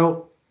it.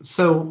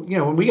 So,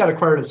 when we got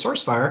acquired at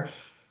SourceFire,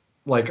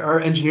 like our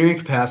engineering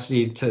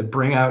capacity to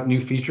bring out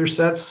new feature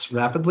sets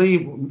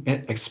rapidly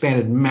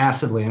expanded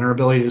massively, and our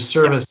ability to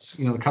service,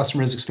 the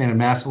customers expanded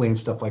massively and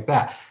stuff like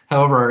that.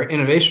 However, our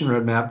innovation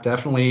roadmap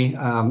definitely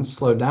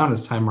slowed down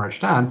as time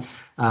marched on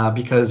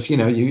because,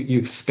 you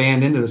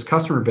expand into this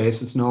customer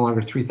base. It's no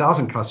longer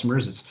 3,000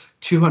 customers, it's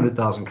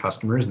 200,000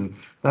 customers, and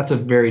that's a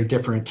very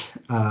different.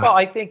 Well,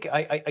 I think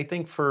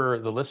for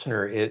the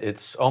listener,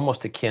 it's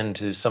almost akin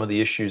to some of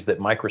the issues that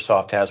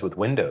Microsoft has with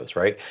Windows,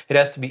 right? It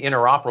has to be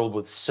interoperable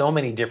with so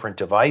many different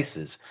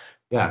devices,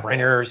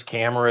 printers,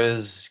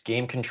 cameras,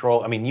 game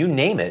control. I mean, you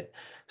name it.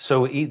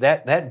 So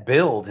that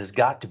build has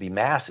got to be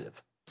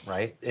massive,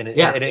 right? And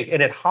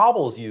it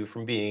hobbles you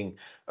from being,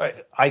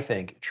 I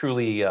think,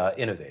 truly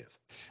innovative.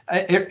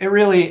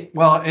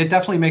 It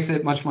definitely makes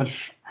it much,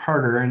 much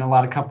harder, and a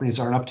lot of companies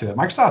aren't up to it.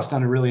 Microsoft's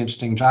done a really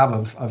interesting job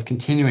of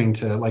continuing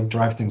to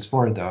drive things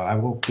forward, though. I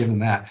will give them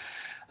that.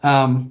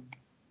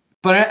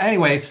 But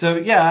anyway, so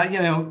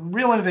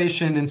real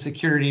innovation in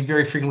security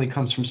very frequently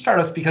comes from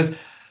startups because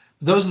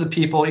those are the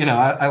people,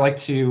 I like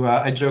to,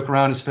 I joke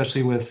around,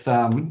 especially with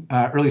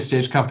early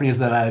stage companies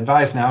that I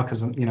advise now,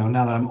 because,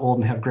 now that I'm old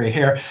and have gray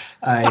hair,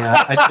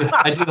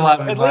 I do a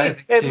lot of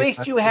advising. At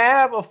least you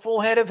have a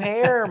full head of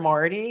hair,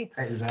 Marty.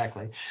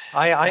 Exactly.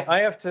 I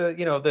have to,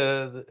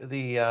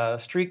 the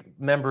street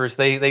members,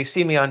 they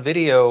see me on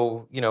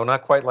video,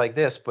 not quite like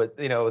this, but,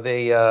 they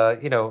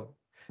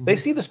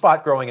see the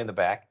spot growing in the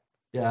back.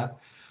 Yeah.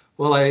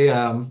 Well,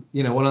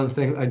 one of the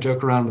things I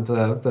joke around with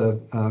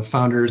the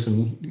founders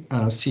and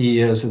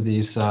CEOs of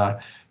these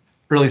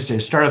early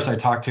stage startups I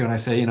talk to, and I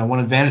say, one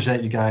advantage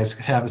that you guys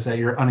have is that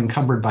you're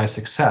unencumbered by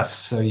success.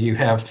 So you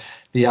have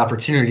the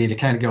opportunity to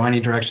kind of go any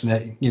direction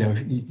that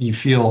you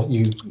feel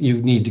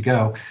you need to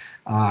go.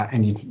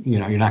 and you're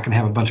not going to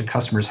have a bunch of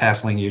customers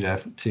hassling you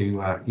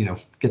to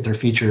get their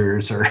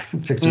features or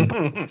fix their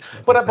bugs.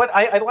 But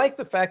I like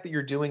the fact that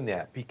you're doing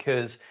that,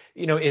 because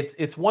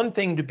it's one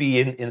thing to be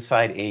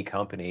inside a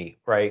company,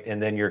 right?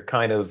 And then you're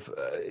kind of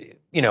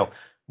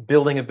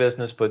building a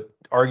business, but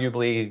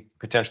arguably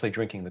potentially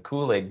drinking the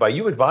Kool-Aid. By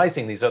you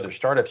advising these other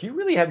startups, you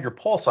really have your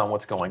pulse on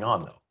what's going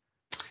on, though.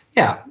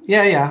 Yeah.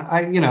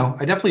 I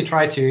definitely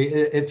try to.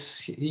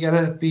 It's you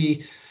got to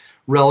be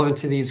relevant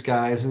to these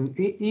guys, and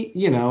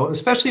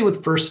especially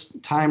with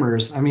first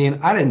timers. I mean,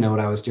 I didn't know what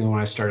I was doing when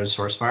I started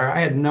SourceFire.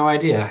 I had no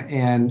idea,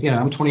 and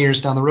I'm 20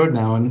 years down the road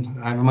now,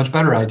 and I have a much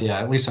better idea.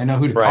 At least I know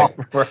who to call.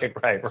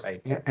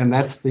 Right. And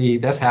that's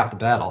half the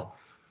battle.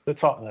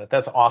 That's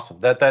awesome.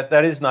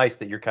 That is nice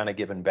that you're kind of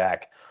giving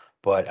back.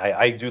 But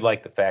I do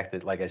like the fact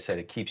that, like I said,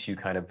 it keeps you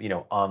kind of,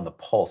 on the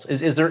pulse.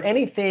 Is there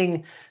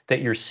anything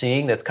that you're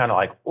seeing that's kind of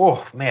like,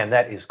 oh man,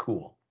 that is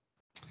cool?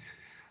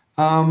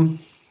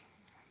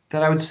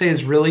 That I would say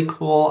is really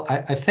cool.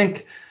 I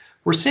think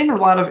we're seeing a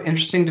lot of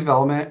interesting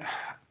development.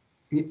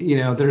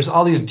 There's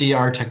all these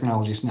DR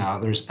technologies now.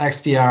 There's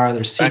XDR,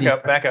 there's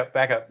CDR. Back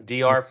up.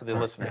 DR for the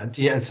listener.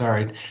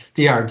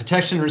 DR,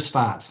 detection and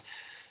response.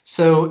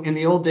 So in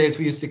the old days,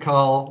 we used to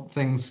call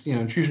things,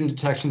 intrusion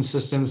detection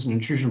systems and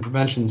intrusion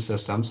prevention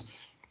systems.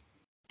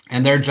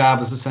 And their job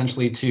was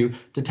essentially to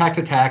detect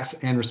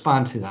attacks and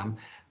respond to them.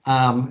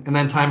 And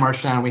then time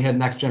marched on. We had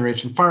next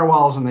generation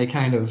firewalls, and they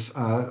kind of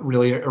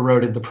really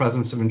eroded the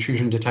presence of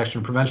intrusion detection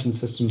and prevention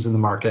systems in the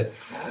market.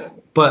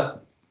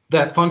 But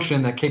that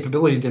function, that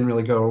capability didn't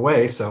really go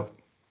away. So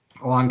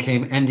along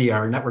came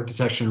NDR, network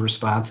detection and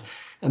response,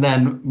 and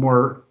then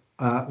more,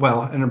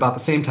 and about the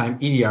same time,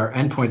 EDR,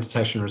 endpoint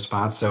detection and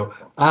response. So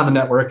on the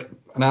network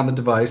and on the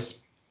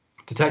device,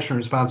 detection and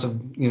response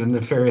of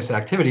nefarious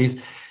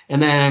activities.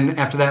 And then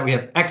after that, we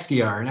have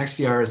XDR, and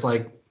XDR is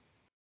like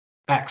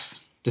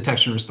X,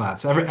 detection and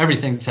response,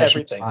 everything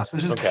detection and response,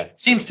 which is,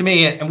 seems to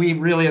me, and we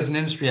really as an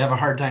industry have a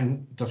hard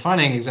time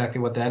defining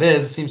exactly what that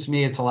is. It seems to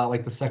me it's a lot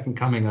like the second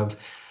coming of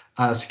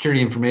security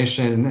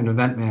information and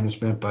event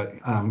management, but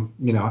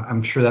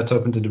I'm sure that's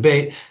open to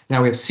debate.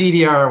 Now we have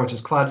CDR, which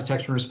is cloud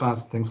detection and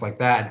response, things like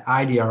that, and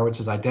IDR, which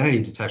is identity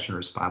detection and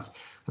response.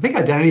 I think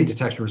identity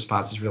detection and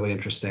response is really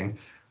interesting.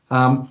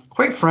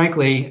 Quite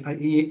frankly,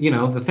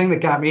 the thing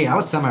that got me, I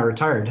was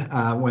semi-retired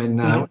when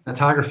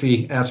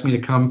Netography asked me to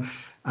come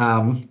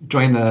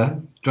join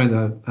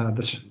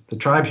the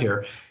tribe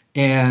here,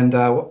 and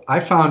I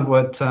found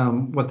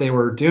what they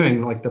were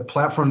doing, like the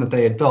platform that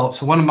they had built.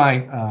 So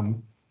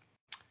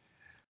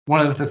one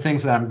of the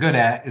things that I'm good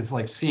at is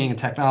like seeing a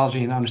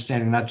technology and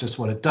understanding not just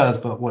what it does,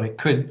 but what it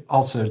could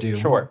also do.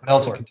 What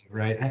else it could do,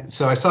 right? And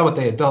so I saw what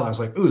they had built, and I was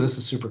like, ooh, this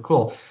is super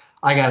cool.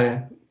 I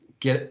gotta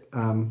get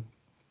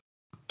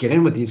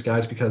in with these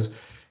guys, because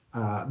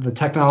the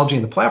technology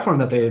and the platform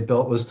that they had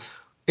built was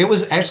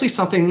actually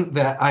something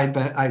that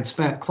I'd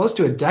spent close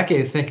to a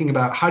decade thinking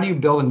about. How do you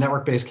build a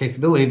network-based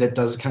capability that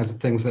does the kinds of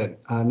things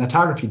that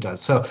Netography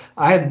does? So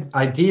I had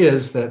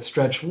ideas that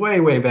stretch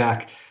way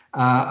back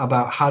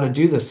about how to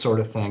do this sort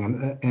of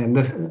thing,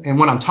 and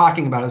what I'm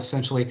talking about is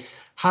essentially,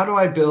 how do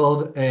I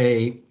build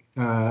a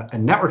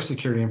network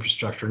security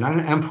infrastructure, not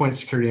an endpoint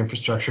security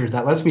infrastructure,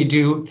 that lets me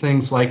do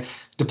things like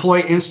deploy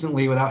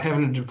instantly without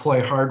having to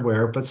deploy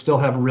hardware, but still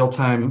have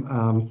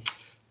real-time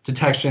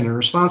detection and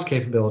response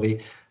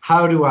capability.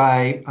 How do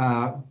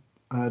I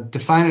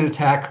define an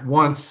attack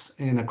once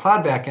in a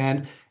cloud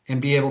backend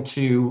and be able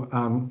to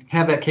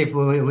have that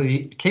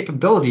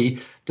capability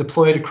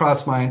deployed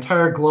across my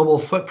entire global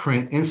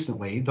footprint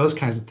instantly, those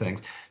kinds of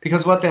things.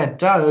 Because what that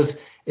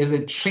does is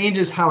it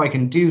changes how I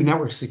can do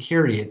network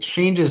security. It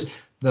changes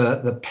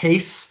the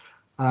pace,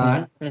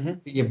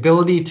 the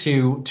ability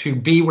to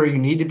be where you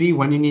need to be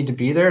when you need to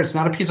be there. It's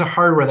not a piece of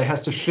hardware that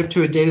has to ship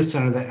to a data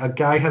center that a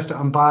guy has to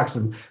unbox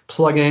and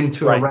plug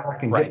into a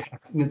rack and get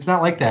past. It's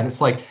not like that.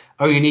 It's like,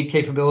 oh, you need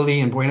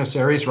capability in Buenos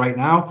Aires right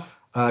now.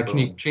 Can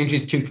you change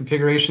these two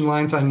configuration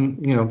lines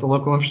on the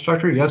local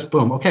infrastructure? Yes,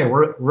 boom. Okay,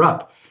 we're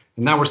up,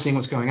 and now we're seeing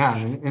what's going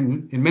on.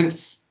 And in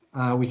minutes,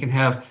 we can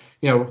have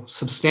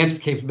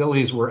substantive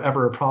capabilities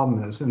wherever a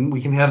problem is, and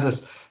we can have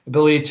this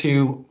ability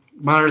to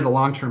monitor the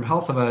long-term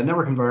health of a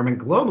network environment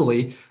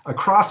globally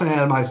across an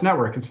atomized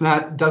network.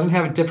 Doesn't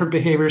have different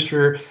behaviors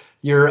for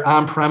your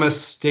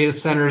on-premise data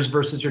centers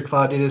versus your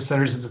cloud data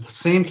centers. It's the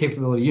same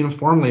capability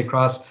uniformly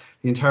across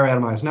the entire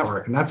atomized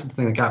network, and that's the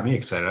thing that got me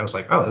excited. I was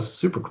like, oh, this is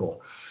super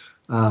cool.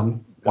 Wow,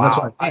 that's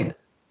why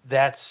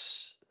that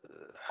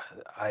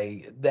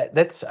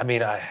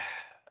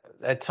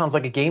sounds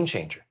like a game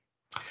changer.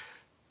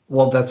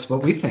 Well, that's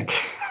what we think.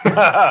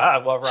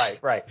 Well,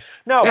 right.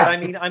 No, yeah.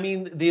 But I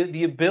mean,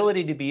 the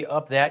ability to be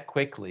up that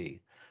quickly.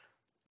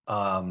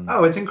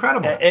 It's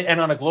incredible. And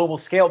on a global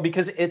scale,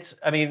 because it's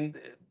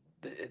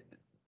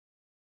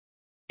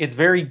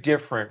very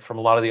different from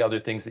a lot of the other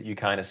things that you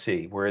kind of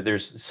see, where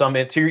there's some,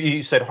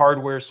 you said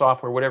hardware,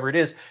 software, whatever it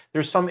is,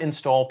 there's some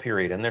install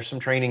period and there's some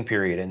training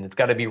period, and it's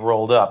got to be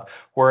rolled up.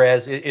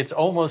 Whereas it's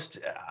almost,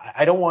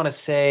 I don't want to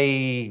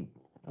say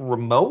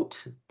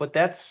remote, but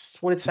that's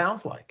what it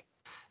sounds like.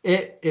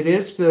 It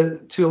is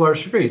to a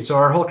large degree. So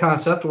our whole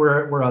concept,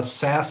 we're a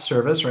SaaS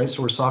service, right?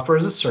 So we're software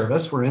as a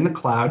service. We're in the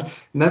cloud,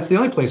 and that's the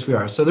only place we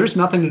are. So there's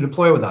nothing to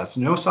deploy with us,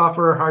 no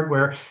software or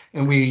hardware,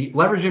 and we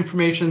leverage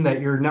information that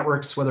your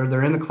networks, whether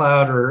they're in the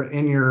cloud or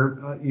in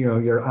your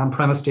your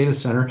on-premise data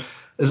center,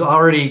 is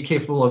already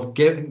capable of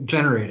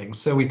generating.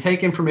 So we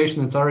take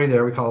information that's already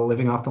there. We call it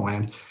living off the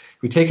land.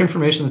 We take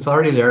information that's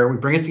already there, we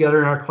bring it together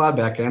in our cloud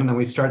backend, and then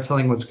we start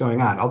telling what's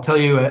going on. I'll tell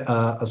you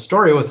a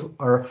story with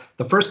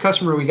the first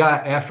customer we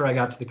got after I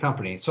got to the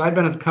company. So I'd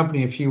been at the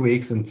company a few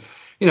weeks, and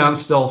I'm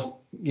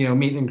still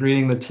meeting and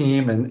greeting the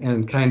team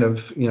and kind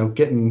of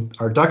getting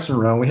our ducks in a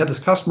row. We had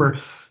this customer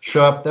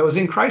show up that was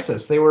in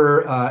crisis. They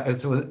were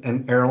as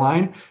an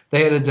airline.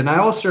 They had a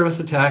denial of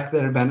service attack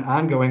that had been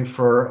ongoing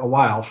for a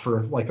while,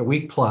 for like a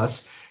week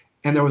plus.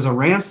 And there was a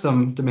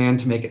ransom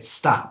demand to make it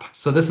stop.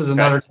 So this is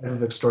another type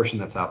of extortion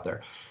that's out there.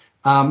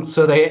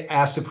 So they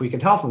asked if we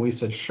could help, and we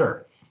said,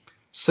 sure.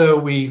 So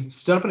we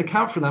stood up an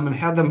account for them and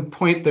had them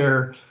point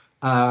their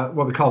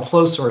what we call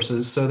flow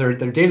sources, so their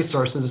data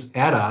sources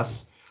at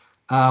us.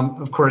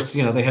 Of course,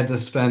 they had to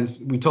spend.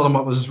 We told them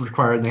what was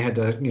required, and they had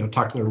to,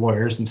 talk to their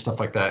lawyers and stuff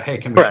like that. Hey,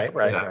 can we fix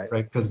it out,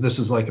 right? Because this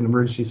was like an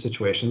emergency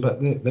situation.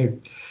 But they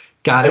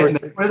got it.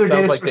 It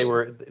sounds like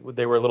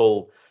they were a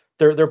little.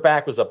 Their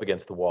back was up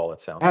against the wall,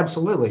 it sounds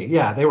absolutely like.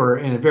 Yeah, they were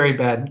in a very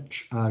bad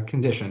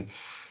condition.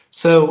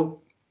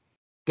 So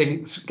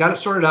they got it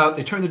sorted out.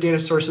 They turned the data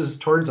sources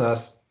towards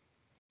us.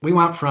 We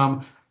went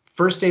from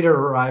first data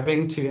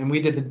arriving to, and we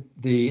did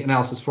the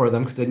analysis for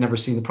them because they'd never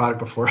seen the product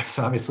before,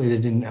 so obviously they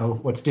didn't know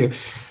what to do.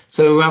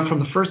 So we went from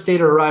the first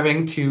data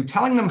arriving to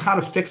telling them how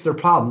to fix their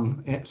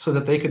problem so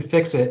that they could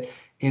fix it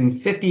in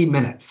 50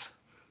 minutes.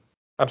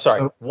 I'm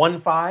sorry,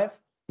 1-5?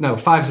 No,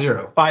 50.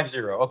 50.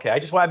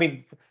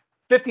 Okay,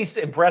 50 is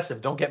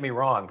impressive. Don't get me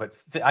wrong, but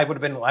I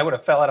would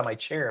have fell out of my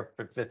chair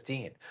for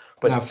 15.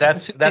 But no,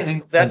 that's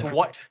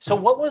what. So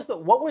what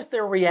was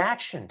their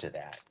reaction to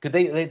that?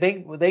 Because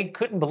they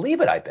couldn't believe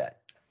it, I bet.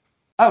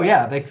 Oh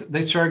yeah,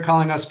 they started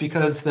calling us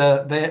because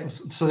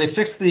they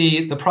fixed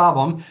the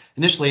problem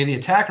initially. The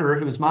attacker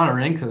who was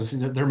monitoring, because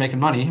they're making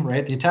money,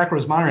 right? The attacker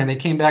was monitoring. They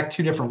came back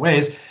 2 different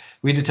ways.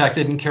 We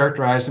detected and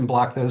characterized and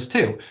blocked those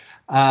too.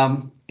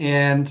 And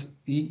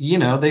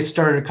they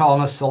started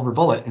calling us Silver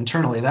Bullet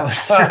internally. That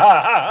was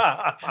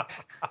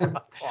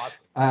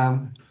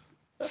awesome.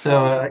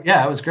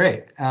 Yeah, it was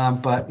great.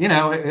 But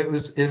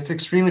it's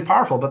extremely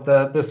powerful.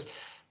 But this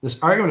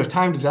argument of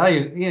time to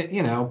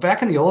value,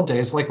 back in the old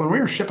days, like when we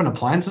were shipping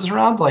appliances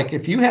around, like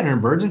if you had an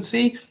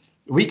emergency,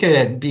 we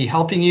could be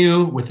helping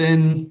you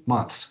within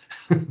months.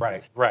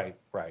 Right.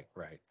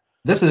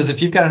 This is,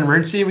 if you've got an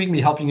emergency, we can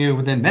be helping you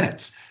within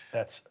minutes.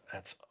 That's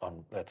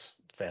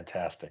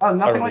fantastic. Oh,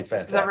 nothing like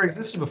this has ever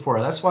existed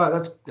before. That's why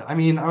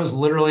I was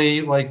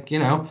literally like,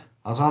 I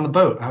was on the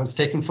boat. I was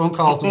taking phone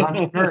calls with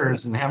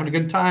entrepreneurs and having a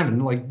good time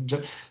and like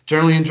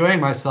generally enjoying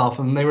myself.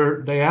 And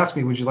they asked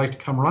me, would you like to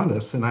come run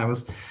this? And I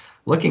was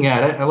looking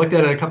at it. I looked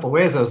at it a couple of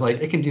ways. I was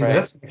like, it can do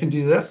this. It can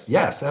do this.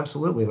 Yes,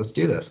 absolutely. Let's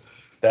do this.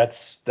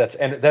 That's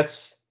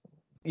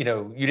you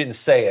didn't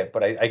say it,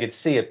 but I could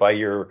see it by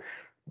your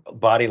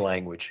body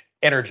language.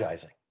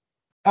 Energizing.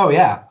 Oh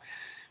yeah.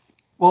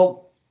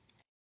 Well,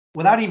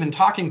 without even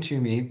talking to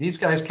me, these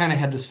guys kind of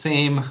had the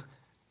same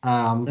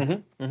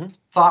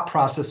thought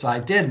process I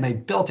did, and they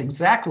built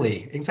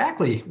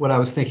exactly what I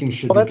was thinking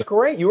should be. Well, that's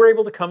great. You were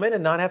able to come in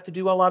and not have to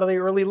do a lot of the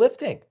early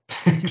lifting.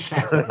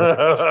 Exactly.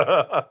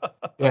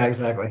 Yeah,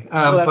 exactly.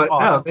 But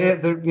awesome. No,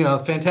 they're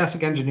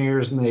fantastic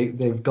engineers, and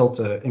they've built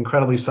an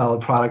incredibly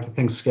solid product. The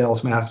thing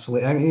scales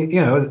massively. I mean,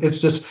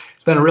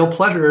 it's been a real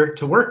pleasure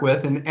to work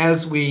with, and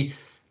as we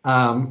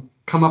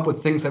come up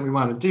with things that we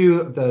want to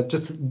do,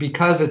 just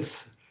because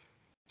it's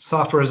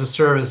software as a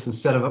service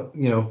instead of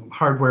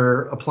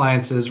hardware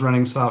appliances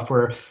running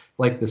software,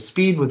 like the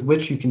speed with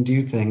which you can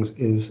do things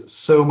is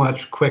so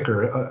much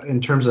quicker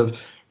in terms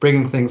of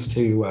bringing things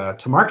to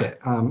market.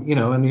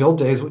 In the old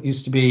days, what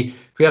used to be,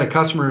 if we had a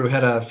customer who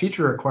had a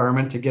feature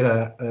requirement to get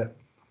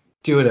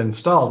do it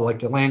installed, like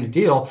to land a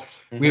deal,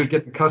 we would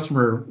get the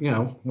customer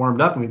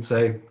warmed up, and we'd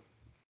say,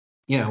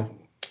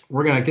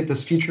 we're going to get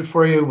this feature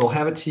for you. We'll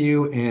have it to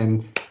you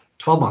in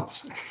 12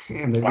 months,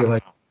 and they'd be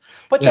like.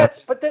 But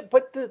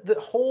the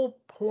whole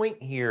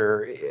point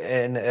here,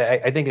 and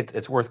I think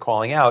it's worth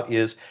calling out,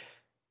 is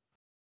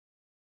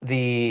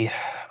the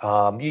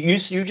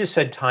you just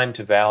said time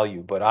to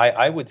value, but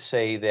I would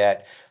say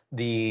that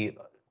the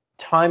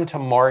time to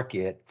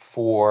market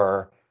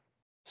for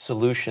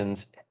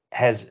solutions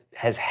has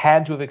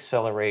had to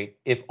accelerate,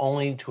 if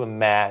only to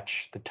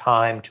match the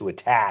time to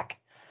attack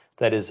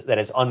that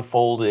is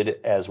unfolded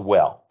as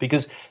well.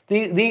 Because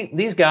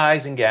these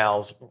guys and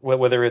gals,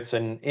 whether it's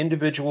an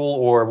individual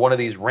or one of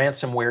these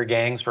ransomware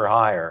gangs for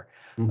hire,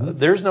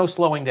 there's no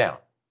slowing down.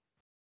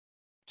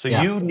 So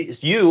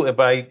you,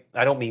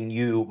 I don't mean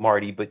you,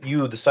 Marty, but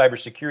you, the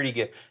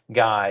cybersecurity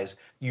guys,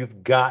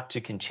 you've got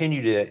to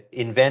continue to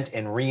invent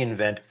and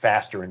reinvent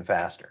faster and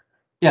faster.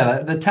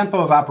 Yeah, the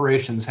tempo of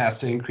operations has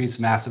to increase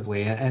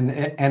massively, and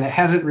it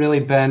hasn't really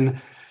been,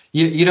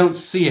 you don't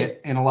see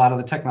it in a lot of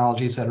the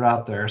technologies that are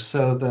out there.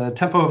 So the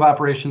tempo of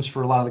operations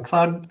for a lot of the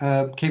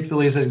cloud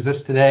capabilities that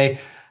exist today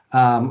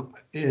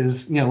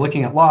is,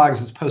 looking at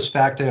logs. It's post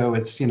facto.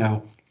 It's,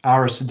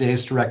 hours to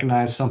days to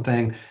recognize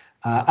something.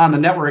 On the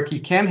network, you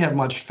can have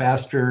much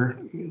faster,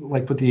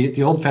 like with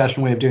the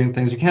old-fashioned way of doing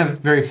things, you can have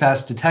very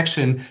fast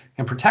detection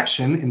and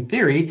protection in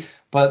theory,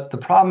 but the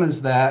problem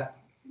is that,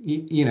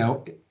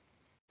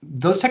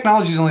 those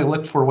technologies only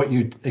look for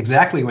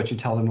exactly what you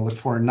tell them to look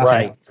for and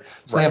nothing else.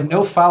 So they have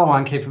no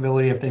follow-on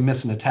capability if they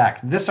miss an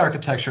attack. This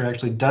architecture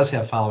actually does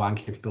have follow-on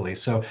capability.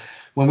 So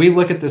when we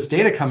look at this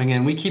data coming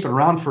in, we keep it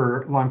around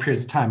for long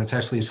periods of time. It's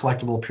actually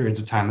selectable periods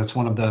of time. That's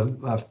one of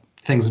the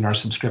things in our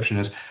subscription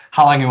is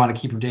how long you want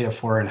to keep your data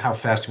for and how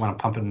fast you want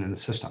to pump it into the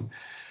system.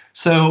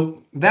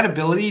 So that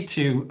ability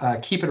to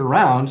keep it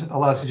around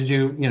allows you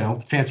to do,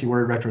 fancy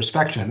word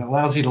retrospection. It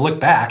allows you to look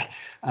back,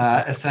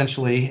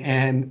 essentially,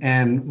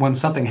 and when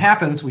something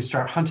happens, we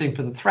start hunting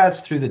for the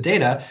threats through the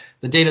data.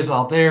 The data's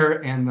all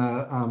there, and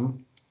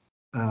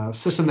the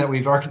system that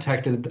we've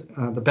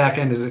architected, the back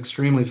end is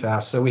extremely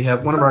fast. So we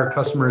have one of our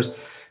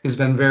customers who's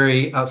been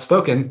very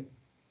outspoken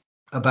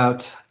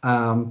about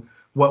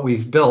what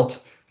we've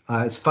built.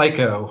 It's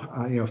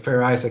FICO,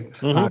 Fair Isaac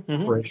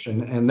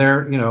Corporation, and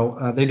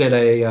they did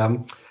a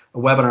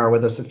webinar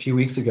with us a few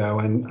weeks ago,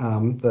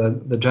 and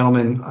the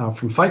gentleman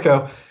from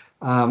FICO,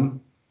 one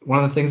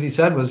of the things he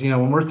said was,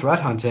 when we're threat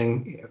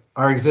hunting,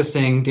 our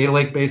existing data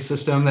lake based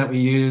system that we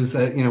use,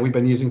 that we've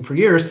been using for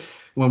years,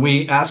 when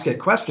we ask it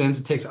questions,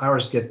 it takes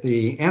hours to get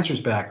the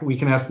answers back. We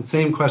can ask the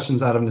same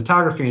questions out of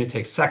Netography, and it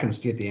takes seconds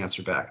to get the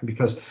answer back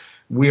because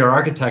we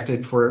are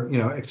architected for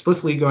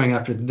explicitly going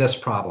after this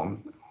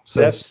problem.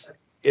 So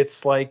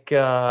it's like,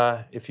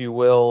 if you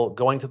will,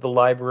 going to the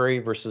library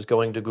versus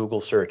going to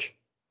Google search.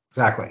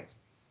 Exactly.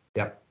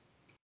 Yep.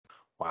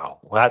 Wow.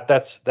 Well,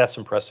 that's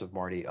impressive,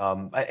 Marty.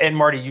 And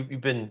Marty,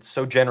 you've been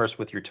so generous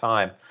with your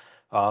time.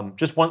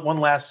 Just one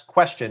last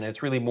question.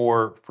 It's really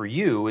more for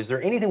you. Is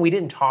there anything we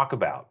didn't talk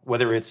about,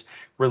 whether it's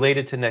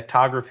related to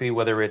Netography,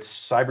 whether it's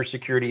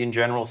cybersecurity in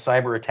general,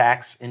 cyber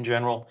attacks in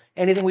general,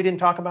 anything we didn't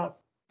talk about?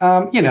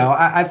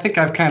 I think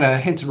I've kind of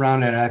hinted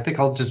around it. I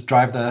think I'll just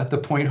drive the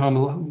point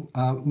home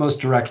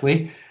most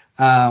directly.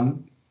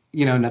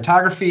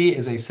 Netography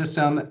is a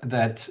system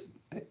that,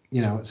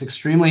 it's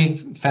extremely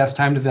fast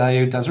time to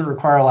value, doesn't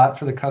require a lot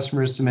for the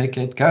customers to make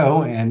it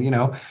go. And,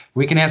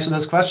 we can answer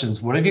those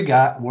questions. What have you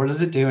got? What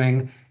is it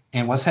doing?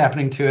 And what's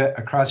happening to it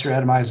across your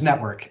atomized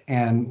network?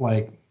 And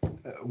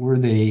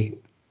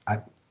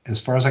as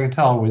far as I can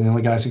tell, we're the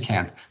only guys who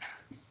can.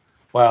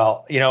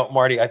 Well,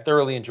 Marty, I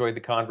thoroughly enjoyed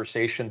the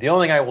conversation. The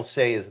only thing I will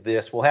say is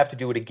this: we'll have to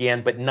do it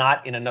again, but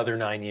not in another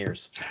 9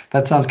 years.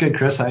 That sounds good,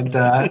 Chris. I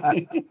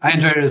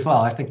enjoyed it as well.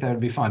 I think that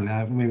would be fun.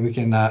 Maybe we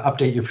can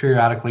update you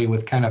periodically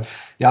with kind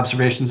of the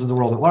observations of the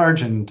world at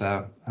large and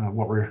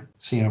what we're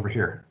seeing over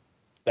here.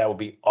 That would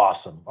be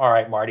awesome. All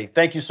right, Marty.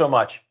 Thank you so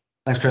much.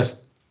 Thanks,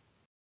 Chris.